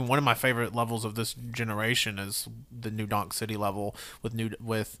fun. I mean, one of my favorite levels of this generation is the New Donk City level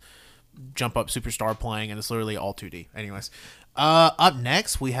with Jump Up Superstar playing, and it's literally all 2D. Anyways, up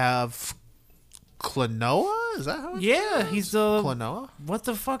next we have Klonoa. Is that how? Yeah, he's the. Klonoa. What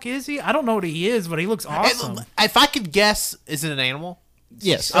the fuck is he? I don't know what he is, but he looks awesome. If I could guess, is it an animal?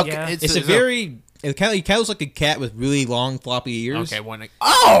 Yes. Okay. Yeah. It's a very. It kind of looks like a cat with really long floppy ears. Okay.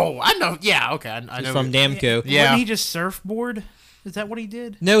 Oh, I know. Yeah. Okay. I It's know. from Namco. Yeah. Wasn't he just surfboard? Is that what he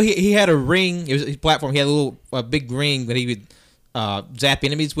did? No, he had a ring. It was his platform. He had a big ring that he would zap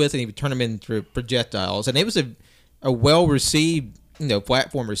enemies with, and he would turn them into projectiles. And it was a well received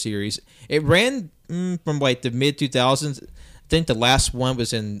platformer series. It ran from like the mid 2000s. I think the last one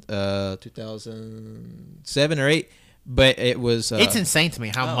was in 2007 or 8. But it was. It's insane to me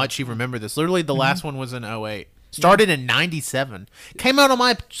how much you remember this. Literally, the last one was in 08. Started in 97. Came out on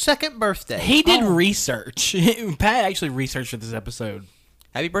my second birthday. He did research. Pat actually researched for this episode.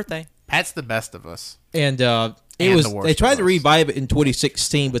 Happy birthday. Pat's the best of us. And it And was. the worst They tried of to us. revive it in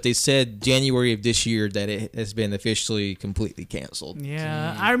 2016, but they said January of this year that it has been officially completely canceled.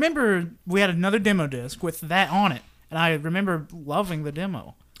 Yeah, I remember we had another demo disc with that on it, and I remember loving the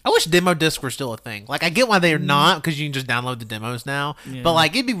demo. I wish demo discs were still a thing. Like, I get why they're not, because you can just download the demos now. Yeah. But,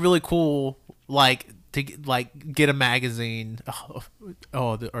 like, it'd be really cool, like, to, like, get a magazine.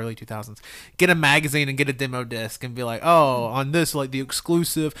 Oh, the early 2000s. Get a magazine and get a demo disc and be like, oh, on this, like, the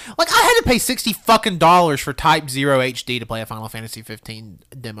exclusive. Like, I had to pay $60 fucking for Type 0 HD to play a Final Fantasy 15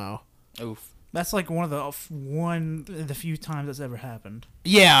 demo. Oof. That's like one of the few times that's ever happened.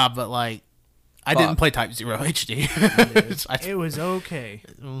 Yeah, but like, I didn't Fuck. play Type 0 HD. It was okay.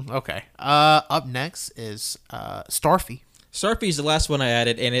 Okay. Up next is Starfy. Starfy is the last one I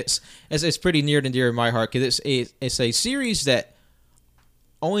added, and it's pretty near and dear to my heart because it's a series that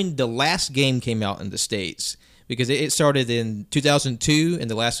only the last game came out in the States because it started in 2002 and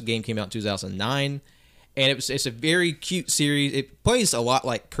the last game came out in 2009. And it's a very cute series. It plays a lot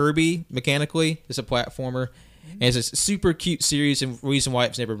like Kirby mechanically. It's a platformer. And it's a super cute series, and reason why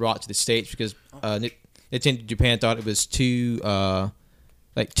it's never brought to the States because Nintendo Japan thought it was too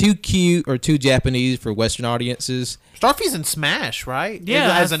cute or too Japanese for Western audiences. Starfy's in Smash, right?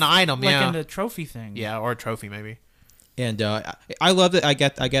 Yeah, as an item, like yeah. in the trophy thing. Yeah, or a trophy maybe. And I loved it. I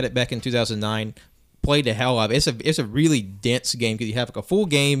got it back in 2009. Played the hell out of it. It's a really dense game because you have like a full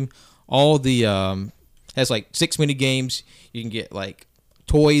game. All the has like 6 mini games. You can get like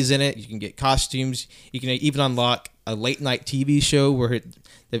toys in it. You can get costumes. You can even unlock a late night TV show where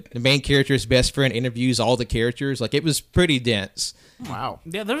the main character's best friend interviews all the characters. Like it was pretty dense. Wow.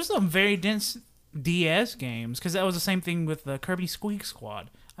 Yeah, there was some very dense DS games because that was the same thing with the Kirby Squeak Squad.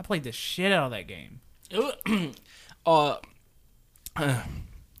 I played the shit out of that game.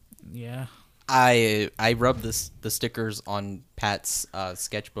 Yeah. I rubbed the stickers on Pat's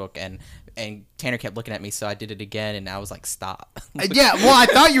sketchbook, and Tanner kept looking at me, so I did it again, and I was like, "Stop!" Yeah, well, I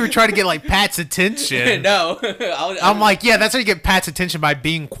thought you were trying to get like Pat's attention. No, I'm like, yeah, that's how you get Pat's attention by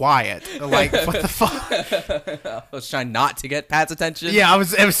being quiet. Like, what the fuck? I was trying not to get Pat's attention. Yeah,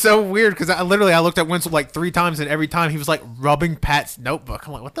 it was so weird because I looked at Winslow like 3 times, and every time he was like rubbing Pat's notebook.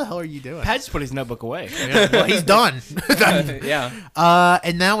 I'm like, what the hell are you doing? Pat just put his notebook away. Yeah, well, he's done. yeah.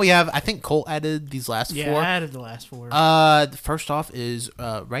 And now we have, I think Colt added these last Yeah, 4. I added the last 4. First off is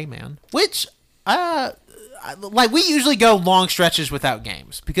Rayman, which like we usually go long stretches without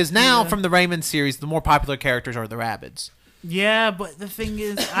games because now from the Rayman series, the more popular characters are the Rabbids. yeah, but the thing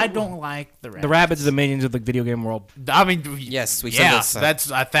is, I don't like the rabbits. The rabbits are the minions of the video game world. I mean, Yes, we said yeah, this. that's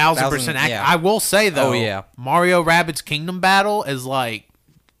 1,000% accurate. yeah. I will say though, Oh, yeah. Mario Rabbids Kingdom Battle is like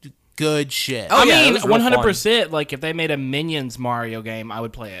good shit. Oh, I yeah, it mean, was real 100%. Like if they made a Minions Mario game, I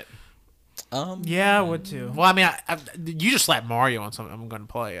would play it. Yeah, I would too. Well, I mean, you just slap Mario on something, I'm going to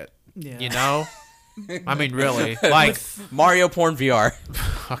play it. Yeah. You know? I mean, really. Like, Mario Porn VR.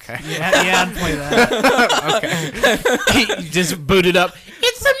 okay. Yeah, I'd play that. He just booted up.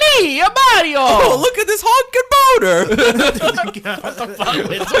 It's me, a Mario. Oh, look at this honking boner.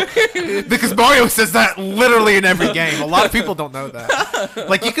 Because Mario says that literally in every game. A lot of people don't know that.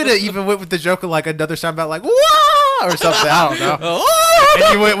 Like, you could have even went with the joke of, like, another sound about, like, wah! Or something. I don't know.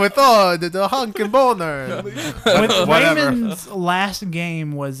 And you went with, the honking boner. With Whatever. Rayman's last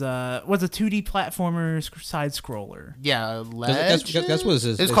game was a 2D platformer side scroller. Yeah, That's what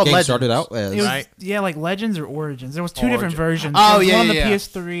his It's called game Legends. started out as. It was Right. like Legends or Origins. There was 2 different versions. Oh, There was yeah, one on the yeah.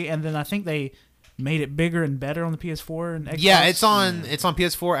 PS3, and then I think they made it bigger and better on the PS4 and Xbox. Yeah, it's on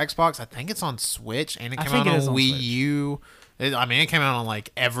PS4, Xbox. I think it's on Switch, and it I came think out it is on on Wii Switch. U. It came out on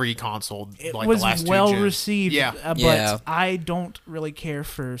like every console. It like was the last well 2 gens. received, Yeah, but Yeah. I don't really care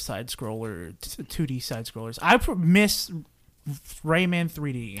for side scroller 2D side scrollers. I miss Rayman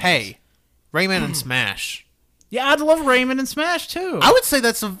 3D games. hey, Rayman and Smash. Yeah, I'd love Rayman and Smash too. I would say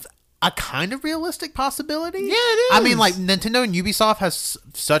that's a kind of realistic possibility. Yeah, it I mean, is. like Nintendo and Ubisoft has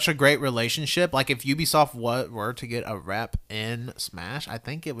such a great relationship. Like if Ubisoft were to get a rep in Smash, I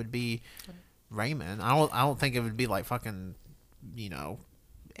think it would be Rayman. I don't think it would be like fucking,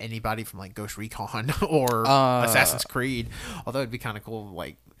 anybody from like Ghost Recon or Assassin's Creed. Although it'd be kind of cool,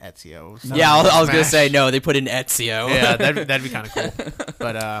 like Ezio. Yeah, I was gonna Smash. say no. They put in Ezio. Yeah, that'd be kind of cool.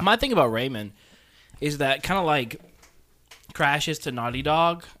 But My thing about Rayman is that kind of like crashes to Naughty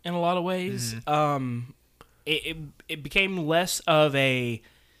Dog in a lot of ways. It became less of a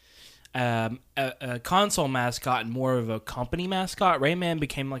console mascot and more of a company mascot. Rayman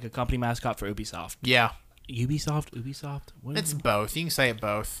became like a company mascot for Ubisoft. yeah, Ubisoft. What it's is it? both. You can say it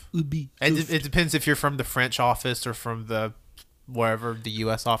both. Ubi. It depends if you're from the French office or from the wherever the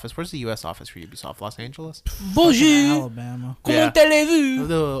U.S. office. Where's the U.S. office for Ubisoft? Los Angeles. Bonjour. Alabama. Comment allez-vous?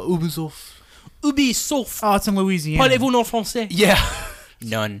 The Ubisoft. Ubisoft. Oh, it's in Louisiana. Parlez-vous non français? Yeah.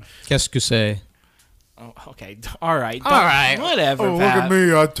 None. Qu'est-ce que c'est? Oh, okay. All right. All right. Whatever. Oh, look Pat. at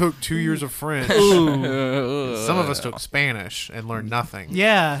me! I took 2 years of French. Ooh. Some of us took Spanish and learned nothing.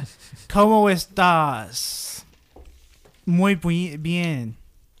 Yeah. ¿Cómo estás? Muy bien.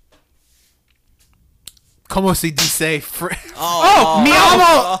 Como se dice French? Oh, mi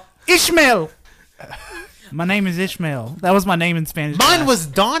amo Ishmael. My name is Ishmael. That was my name in Spanish. Mine was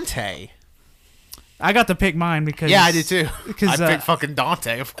Dante. I got to pick mine because Yeah, I did too. Because I picked fucking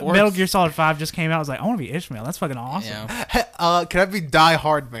Dante, of course. Metal Gear Solid 5 just came out. I was like, I want to be Ishmael. That's fucking awesome. Yeah. Can I be Die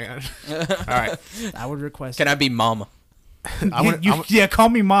Hard Man? All right. I would request. Can I be Mama? Yeah, call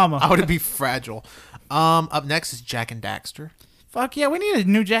me Mama. I want to be Fragile. Up next is Jak and Daxter. Fuck yeah, we need a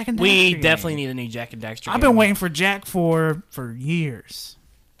new Jak and Daxter. We game. definitely need a new Jak and Daxter. I've game. been waiting for Jak for years.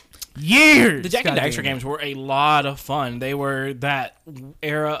 Years. The Jak and God Daxter damn it. games were a lot of fun. They were that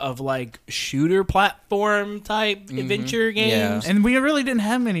era of like shooter platform type adventure games. And we really didn't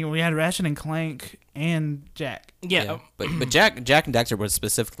have many. We had Ratchet and Clank and Jak. Yeah, But Jak and Daxter was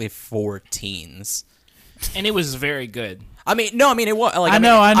specifically for teens. and it was very good. I mean, no, I mean it was. Like, I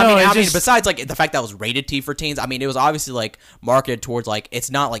know. I It's mean, just- besides like the fact that it was rated T for teens, I mean, it was obviously like marketed towards like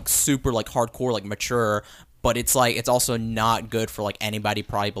it's not like super like hardcore like mature, but it's like it's also not good for like anybody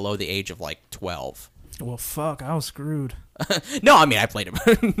probably below the age of like 12. Well, fuck, I was screwed. No, I mean I played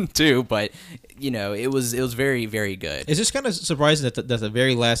it too, but you know it was very very good. It's just kind of surprising that the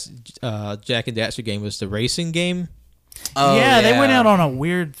very last Jak and Daxter game was the racing game. Oh, yeah, they went out on a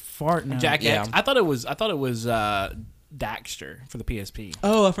weird fart now. Jak Yeah. X. I thought it was Daxter for the PSP.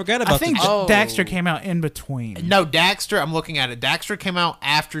 Oh, I forgot about I think the, Daxter came out in between. No, Daxter, I'm looking at it. Daxter came out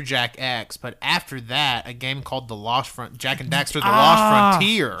after Jak X, but after that, a game called The Lost Front, Jak and Daxter: The Lost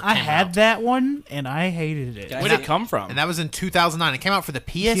Frontier. I came had out. that one, and I hated it. Where did it come from? And that was in 2009. It came out for the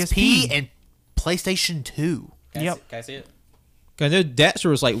PSP and PlayStation 2. Yep. Can I see it? I know Daxter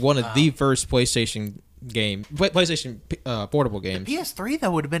was like one of the first PlayStation PlayStation portable games. PS3, though,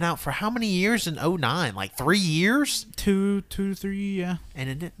 would have been out for how many years in 09? Like 3 years? 2 to 3, yeah. And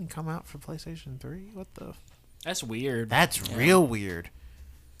it didn't come out for PlayStation 3? What the? That's weird. That's real weird.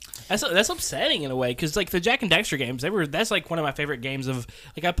 That's upsetting in a way because like the Jak and Daxter games, that's like one of my favorite games of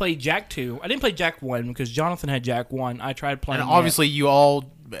like I played Jak 2. I didn't play Jak 1 because Jonathan had Jak 1. I tried playing. And obviously, you all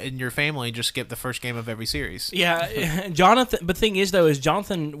in your family just skipped the first game of every series. Yeah, Jonathan. But the thing is, though, is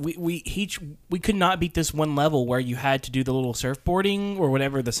Jonathan, we could not beat this one level where you had to do the little surfboarding or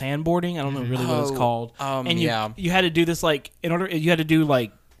whatever, the sandboarding. I don't know really what it's called. And you had to do this like you had to do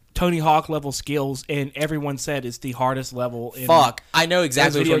like Tony Hawk level skills, and everyone said it's the hardest level. Fuck, I know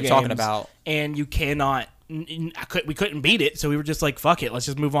exactly what video you're talking games, about. and you cannot. We couldn't beat it, so we were just like, "Fuck it, let's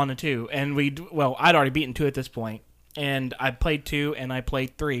just move on to 2." And I'd already beaten 2 at this point, and I played 2 and I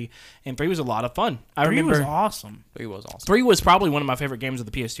played 3, and 3 was a lot of fun. I 3 remember was awesome. It was awesome. 3 was probably one of my favorite games of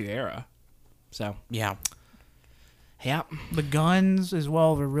the PS2 era. So Yeah. yeah, The guns as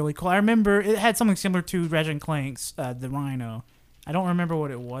well were really cool. I remember it had something similar to Ratchet and Clank's the Rhino. I don't remember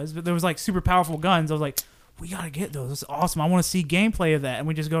what it was, but there was like super powerful guns. I was like, we gotta get those. This is awesome. I want to see gameplay of that. And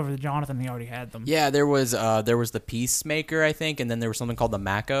we just go over to Jonathan. He already had them. Yeah, there was the Peacemaker, I think, and then there was something called the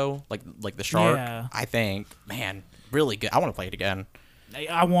Mako, like the shark. Yeah. I think, man, really good. I want to play it again.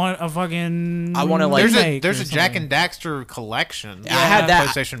 I want a fucking. I wanna, like- remake There's or a Jak something. and Daxter collection. I have that.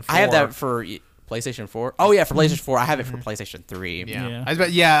 PlayStation 4. I have that for PlayStation 4. Oh yeah, for PlayStation 4. I have it for PlayStation 3. Yeah.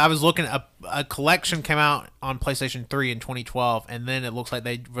 Yeah. I was looking at a collection came out on PlayStation 3 in 2012, and then it looks like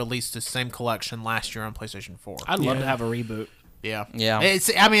they released the same collection last year on PlayStation 4. I'd love Yeah. to have a reboot. Yeah. Yeah. It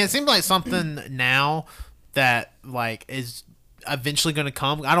seems like something now that like is eventually going to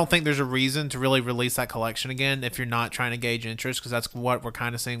come. I don't think there's a reason to really release that collection again if you're not trying to gauge interest, because that's what we're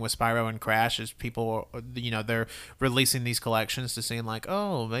kind of seeing with Spyro and Crash is people, they're releasing these collections to seeing like,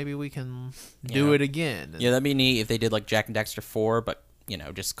 oh, maybe we can do it again. Yeah, that'd be neat if they did like Jak and Daxter 4, but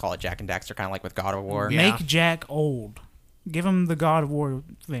just call it Jak and Daxter, kind of like with God of War. Yeah. Make Jak old. Give him the God of War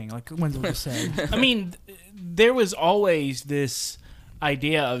thing, like Wenzel just said. I mean, there was always this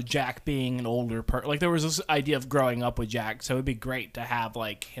idea of Jak being an older like there was this idea of growing up with Jak, so it'd be great to have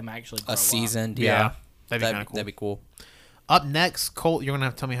like him actually grow A up. seasoned, Yeah. yeah. That'd be kinda cool. That'd be cool. Up next, Colt, you're going to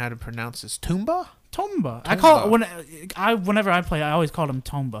have to tell me how to pronounce this. Tomba? Tomba. I call whenever I play, I always called him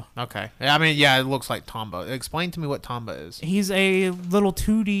Tomba. Okay. I mean, yeah, it looks like Tomba. Explain to me what Tomba is. He's a little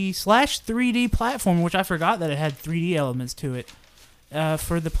 2D/3D platform, which I forgot that it had 3D elements to it.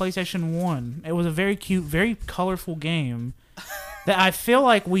 For the PlayStation 1, it was a very cute, very colorful game that I feel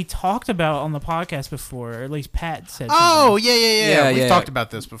like we talked about on the podcast before, or at least Pat said. Oh, something. yeah. We've yeah. talked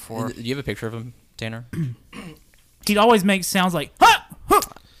about this before. Do you have a picture of him, Tanner? He'd always make sounds like "Ha! Huh!"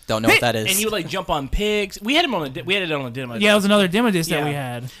 Don't know what that is. And he would like jump on pigs. We had it on a demo. Yeah, it was another demo disc that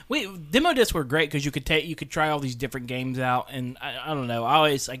Yeah. we had. Demo discs were great because you could try all these different games out, and I don't know.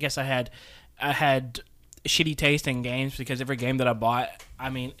 I guess I had shitty taste in games because every game that I bought, I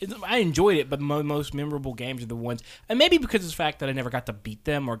mean, I enjoyed it, but most memorable games are the ones, and maybe because of the fact that I never got to beat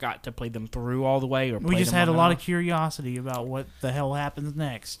them or got to play them through all the way, or We just had a lot of curiosity about what the hell happens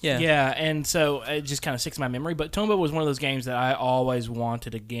next. Yeah, and so it just kind of sticks in my memory. But Tomba was one of those games that I always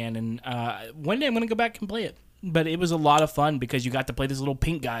wanted again, and one day I'm going to go back and play it. But it was a lot of fun because you got to play this little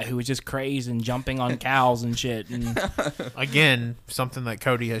pink guy who was just crazed and jumping on cows and shit. And Again, something that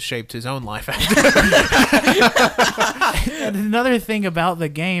Cody has shaped his own life after. And another thing about the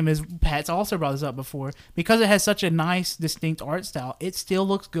game is, Pat's also brought this up before, because it has such a nice, distinct art style, it still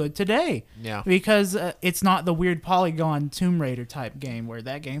looks good today. Yeah. Because it's not the weird polygon Tomb Raider type game where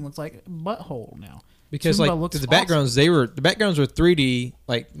that game looks like butthole now. Because Tomba like looks the backgrounds, the backgrounds were 3D,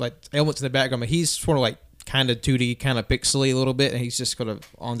 like elements in the background, but he's sort of like kind of 2D, kind of pixely a little bit, and he's just kind of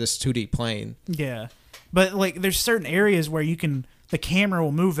on this 2D plane. Yeah. But like there's certain areas where the camera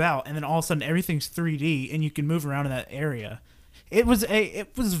will move out and then all of a sudden everything's 3D and you can move around in that area. It was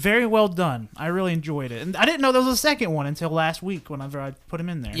very well done. I really enjoyed it. And I didn't know there was a second one until last week whenever I put him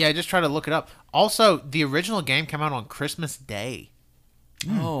in there. Yeah, I just tried to look it up. Also, the original game came out on Christmas Day.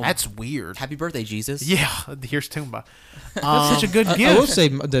 Oh, That's weird. happy birthday, Jesus. Yeah, here's Toomba. That's such a good gift. I will say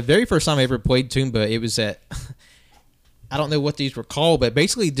the very first time I ever played Toomba, it was at I don't know what these were called, but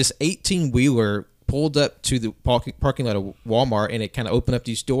basically this 18-wheeler pulled up to the parking lot of Walmart, and it kind of opened up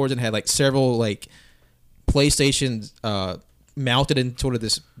these doors and had like several like PlayStations mounted in sort of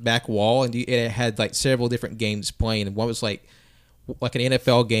this back wall, and it had like several different games playing. And one was like an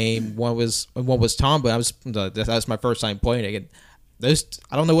NFL game. One was Tomba. That was my first time playing it. And those,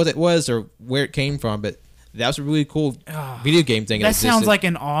 I don't know what it was or where it came from, but that was a really cool video game thing. That sounds like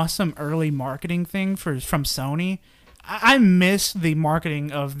an awesome early marketing thing from Sony. I miss the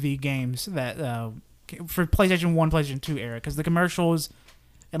marketing of the games that for PlayStation 1, PlayStation 2 era, because the commercials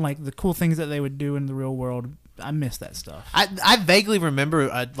and like the cool things that they would do in the real world, I miss that stuff. I vaguely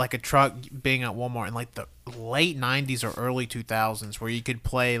remember like a truck being at Walmart in like the late 90s or early 2000s where you could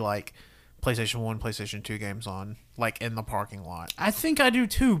play like PlayStation 1, PlayStation 2 games on like in the parking lot. I think I do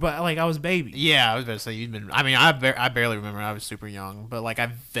too, but like I was baby. Yeah, I was about to say you've been. I mean, I barely remember. I was super young, but like I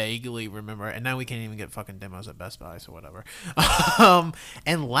vaguely remember. And now we can't even get fucking demos at Best Buy, so whatever.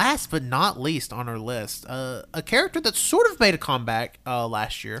 And last but not least on our list, a character that sort of made a comeback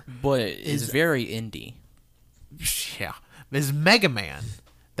last year. But it's very indie. Yeah, is Mega Man.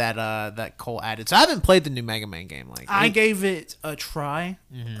 That Cole added. So I haven't played the new Mega Man game. Like I gave it a try,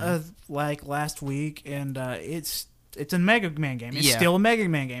 like last week, and it's a Mega Man game. It's still a Mega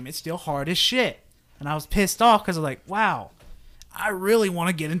Man game. It's still hard as shit, and I was pissed off because I was like, wow, I really want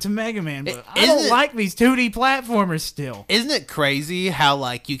to get into Mega Man, but I don't like these 2D platformers still. Isn't it crazy how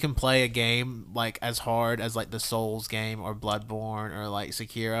like you can play a game like as hard as like the Souls game or Bloodborne or like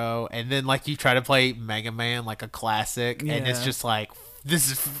Sekiro, and then like you try to play Mega Man like a classic, and it's just like,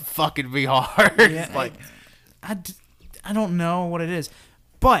 this is fucking me hard. Yeah, like, I don't know what it is,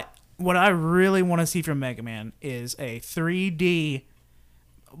 but what I really want to see from Mega Man is a 3D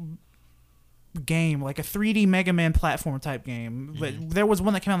game, like a 3D Mega Man platform type game. But there was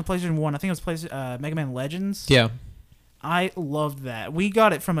one that came out on the PlayStation 1. I think it was Mega Man Legends. Yeah. I loved that. We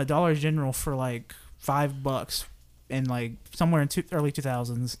got it from a Dollar General for like $5 in like somewhere in early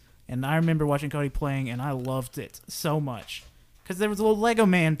 2000s. And I remember watching Cody playing, and I loved it so much. Because there was little Lego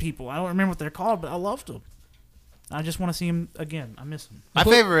Man people. I don't remember what they're called, but I loved them. I just want to see him again. I miss him. my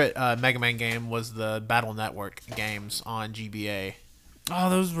favorite Mega Man game was the Battle Network games on GBA, Oh,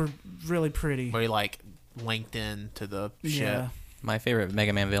 those were really pretty. where you like linked in to the shit. Yeah. My favorite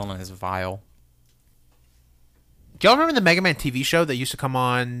Mega Man villain is Vile. Do y'all remember the Mega Man TV show that used to come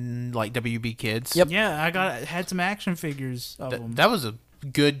on like WB Kids? Yep. Yeah, had some action figures of them. That was a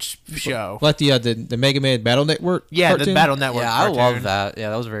good show. Like the Mega Man Battle Network. Yeah, cartoon? the Battle Network. Yeah, I cartoon. love that.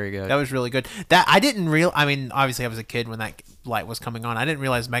 Yeah, that was very good. That was really good. That I didn't real. I mean, obviously, I was a kid when that like was coming on. I didn't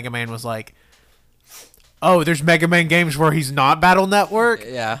realize Mega Man was like, oh, there's Mega Man games where he's not Battle Network.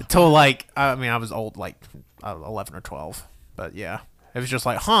 Yeah. Till like, I mean, I was old, like 11 or 12. But yeah, it was just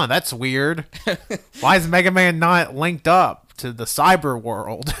like, huh, that's weird. Why is Mega Man not linked up to the cyber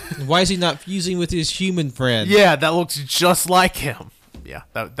world? Why is he not fusing with his human friend? Yeah, that looks just like him. Yeah,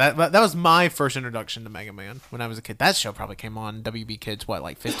 that was my first introduction to Mega Man when I was a kid. That show probably came on WB Kids, what,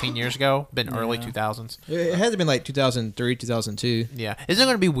 like 15 years ago? Been early 2000s. It had to been like 2003, 2002. Yeah. Isn't it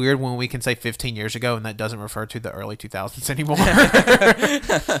going to be weird when we can say 15 years ago and that doesn't refer to the early 2000s anymore?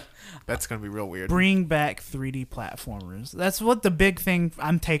 That's going to be real weird. Bring back 3D platformers. That's what the big thing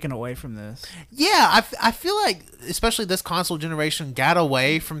I'm taking away from this. Yeah, I feel like, especially this console generation, got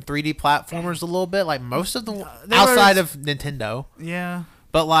away from 3D platformers a little bit. Like most of them, outside of Nintendo. Yeah.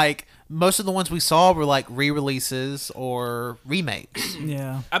 But like most of the ones we saw were like re-releases or remakes.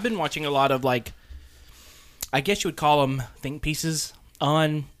 Yeah. I've been watching a lot of like, I guess you would call them think pieces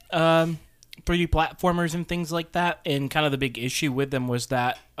on 3D platformers and things like that. And kind of the big issue with them was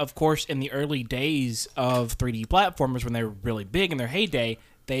that, of course, in the early days of 3D platformers, when they were really big in their heyday,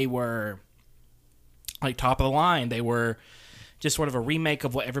 they were like top of the line. They were just sort of a remake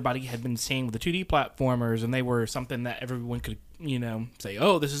of what everybody had been seeing with the 2D platformers, and they were something that everyone could, say,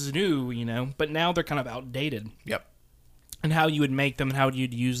 oh, this is new, but now they're kind of outdated. Yep. And how you would make them and how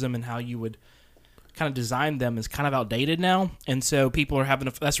you'd use them and how you would kind of design them is kind of outdated now. And so people are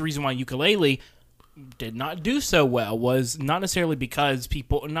having that's the reason why Yooka-Laylee did not do so well, was not necessarily because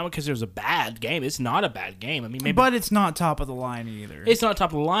not because it was a bad game. It's not a bad game. I mean, maybe, But it's not top of the line either. it's not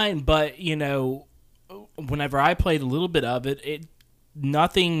top of the line, but whenever I played a little bit of it,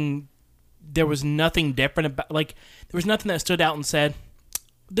 there was nothing different about, like, there was nothing that stood out and said,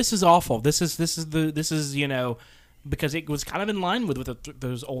 this is awful. This is because it was kind of in line with what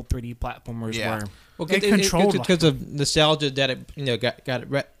those old 3D platformers Yeah. were. Well, It controlled because of nostalgia that it got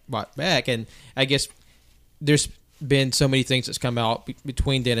it brought back, and I guess there's been so many things that's come out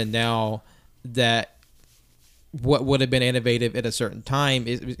between then and now that what would have been innovative at a certain time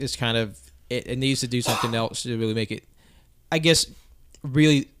is kind of it needs to do something else to really make it, I guess,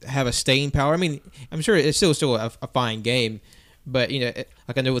 really have a staying power. I mean, I'm sure it's still a fine game, but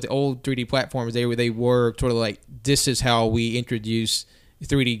like I know with the old 3D platforms, they were sort of like, this is how we introduce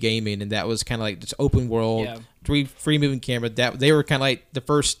 3D gaming, and that was kind of like this open world, Yeah. free moving camera. That they were kind of like the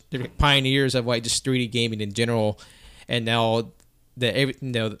first pioneers of like just 3D gaming in general, and now that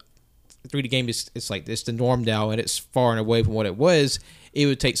 3D game it's like it's the norm now, and it's far and away from what it was. It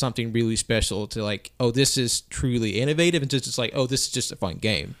would take something really special to like, oh, this is truly innovative, and just like, oh, this is just a fun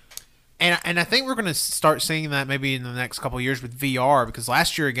game. And I think we're going to start seeing that maybe in the next couple of years with VR, because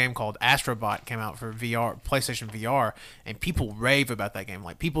last year a game called Astrobot came out for VR, PlayStation VR, and people rave about that game.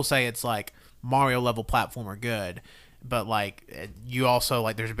 Like, people say it's like Mario level platformer good, but like you also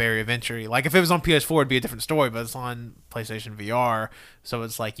like there's a barrier of entry. Like if it was on PS4, it'd be a different story, but it's on PlayStation VR, so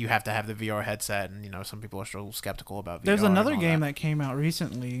it's like you have to have the VR headset, and some people are still skeptical about VR. There's and another all game that came out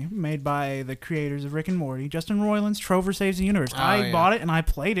recently made by the creators of Rick and Morty, Justin Roiland's Trover Saves the Universe. I yeah. bought it and I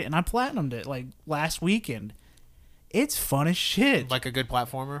played it and I platinumed it like last weekend. It's fun as shit. like a good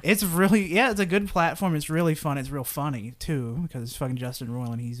platformer. It's really, it's a good platform. It's really fun. It's real funny too because it's fucking Justin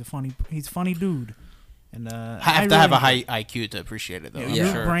Roiland. He's a funny dude. And Have to have a high IQ to appreciate it though. Your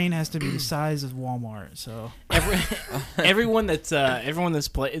I'm sure. brain has to be the size of Walmart. So Everyone that's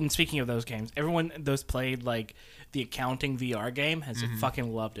played, and speaking of those games, everyone that's played like the accounting VR game has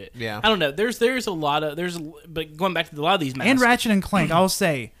fucking loved it. Yeah. I don't know. There's a lot of but going back to a lot of these and masks, Ratchet and Clank, I'll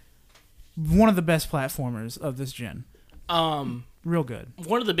say, one of the best platformers of this gen. Real good.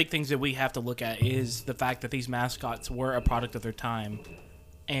 one of the big things that we have to look at is the fact that these mascots were a product of their time,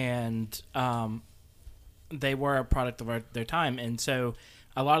 and they were a product of their time, and so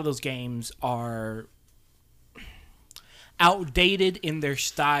a lot of those games are outdated in their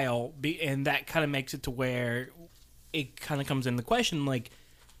style, and that kind of makes it to where it kind of comes into question, like,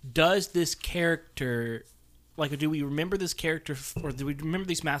 does this character, like, do we remember this character, or do we remember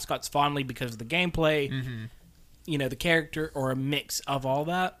these mascots fondly because of the gameplay, the character, or a mix of all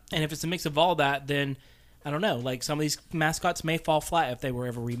that? And if it's a mix of all that, then I don't know. Like, some of these mascots may fall flat if they were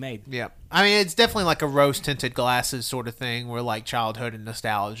ever remade. Yeah. I mean, it's definitely like a rose-tinted glasses sort of thing where, like, childhood and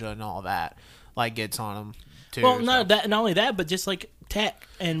nostalgia and all that, like, gets on them, too. Well, so. not only that, but just, like, tech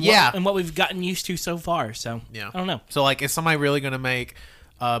and what we've gotten used to so far. So, Yeah. I don't know. So, like, is somebody really going to make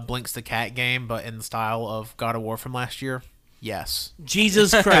Blinks the Cat game, but in the style of God of War from last year? Yes.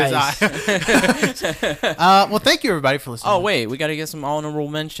 Jesus Christ. Well, thank you, everybody, for listening. Oh wait, we got to get some honorable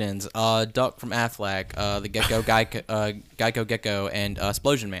mentions. Duck from Aflac, the Gecko Geico Gecko, and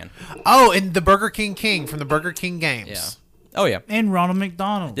Explosion Man. Oh, and the Burger King from the Burger King games. Yeah. Oh yeah. And Ronald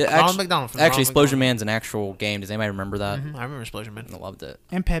McDonald. Ronald McDonald from the Actually, Ronald Explosion McDonald. Man's an actual game. Does anybody remember that? I remember Explosion Man. I loved it.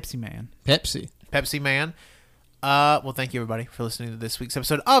 And Pepsi Man. Pepsi. Pepsi Man. Well, thank you, everybody, for listening to this week's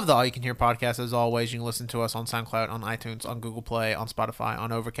episode of the All You Can Hear podcast. As always, you can listen to us on SoundCloud, on iTunes, on Google Play, on Spotify,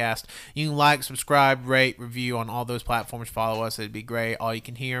 on Overcast. You can like, subscribe, rate, review on all those platforms. Follow us. It'd be great. All You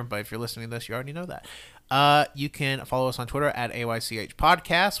Can Hear. But if you're listening to this, you already know that. You can follow us on Twitter at AYCH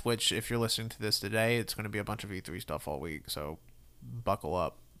Podcast, which, if you're listening to this today, it's going to be a bunch of E3 stuff all week. So buckle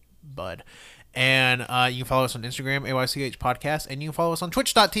up, bud. And you can follow us on Instagram, AYCH Podcast. And you can follow us on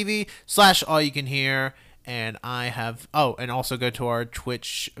twitch.tv/All You Can Hear. And I have, and also go to our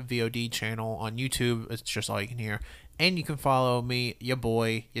Twitch VOD channel on YouTube. It's just All You Can Hear. And you can follow me, your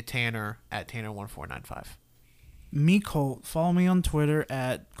boy, your Tanner, at Tanner1495. me Colt. Follow me on Twitter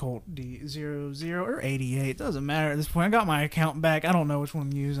at ColtD00 or 88. Doesn't matter at this point. I got my account back. I don't know which one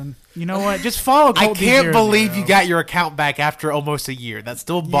I'm using. You know what? Just follow I Colt. can't believe you got your account back after almost a year. That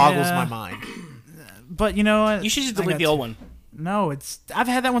still boggles Yeah. my mind. But you know what? You should just I delete got the old one. No, I've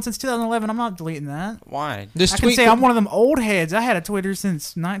had that one since 2011. I'm not deleting that. Why? Just I can tweet say from, I'm one of them old heads. I had a Twitter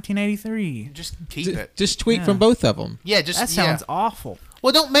since 1983. Just keep it. just tweet Yeah. from both of them. Yeah, just That sounds yeah. awful.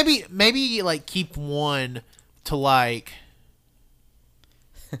 Well, don't maybe like keep one to like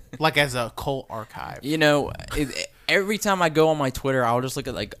as a cult archive. You know, every time I go on my Twitter, I'll just look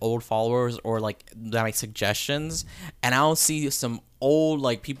at like old followers or like my suggestions, and I'll see some old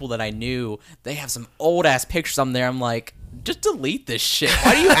like people that I knew. They have some old ass pictures on there. I'm like, just delete this shit.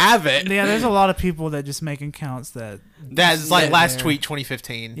 Why do you have it? Yeah, there's a lot of people that just make accounts that. That's like Yeah. last tweet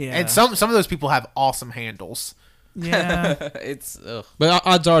 2015. Yeah. And some of those people have awesome handles. Yeah, It's ugh. But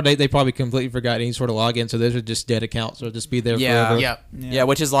odds are they probably completely forgot any sort of login, so those are just dead accounts. They'll just be there Yeah. forever. Yep. Yeah,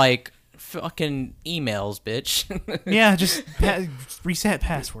 which is like fucking emails, bitch. yeah. Just reset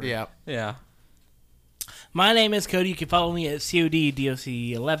password. Yeah. Yeah. My name is Cody. You can follow me at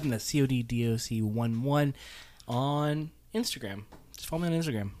CODDOC11. That's CODDOC11 on Instagram. Just follow me on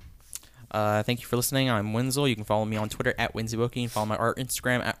Instagram. Thank you for listening. I'm Wenzel. You can follow me on Twitter at WinzyBookie and follow my art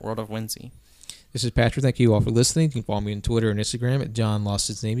Instagram at World of Winsy. This is Patrick. Thank you all for listening. You can follow me on Twitter and Instagram at John Lost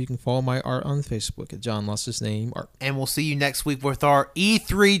His Name. You can follow my art on Facebook at John Lost His Name Art. And we'll see you next week with our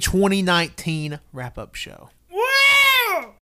E3 2019 wrap-up show.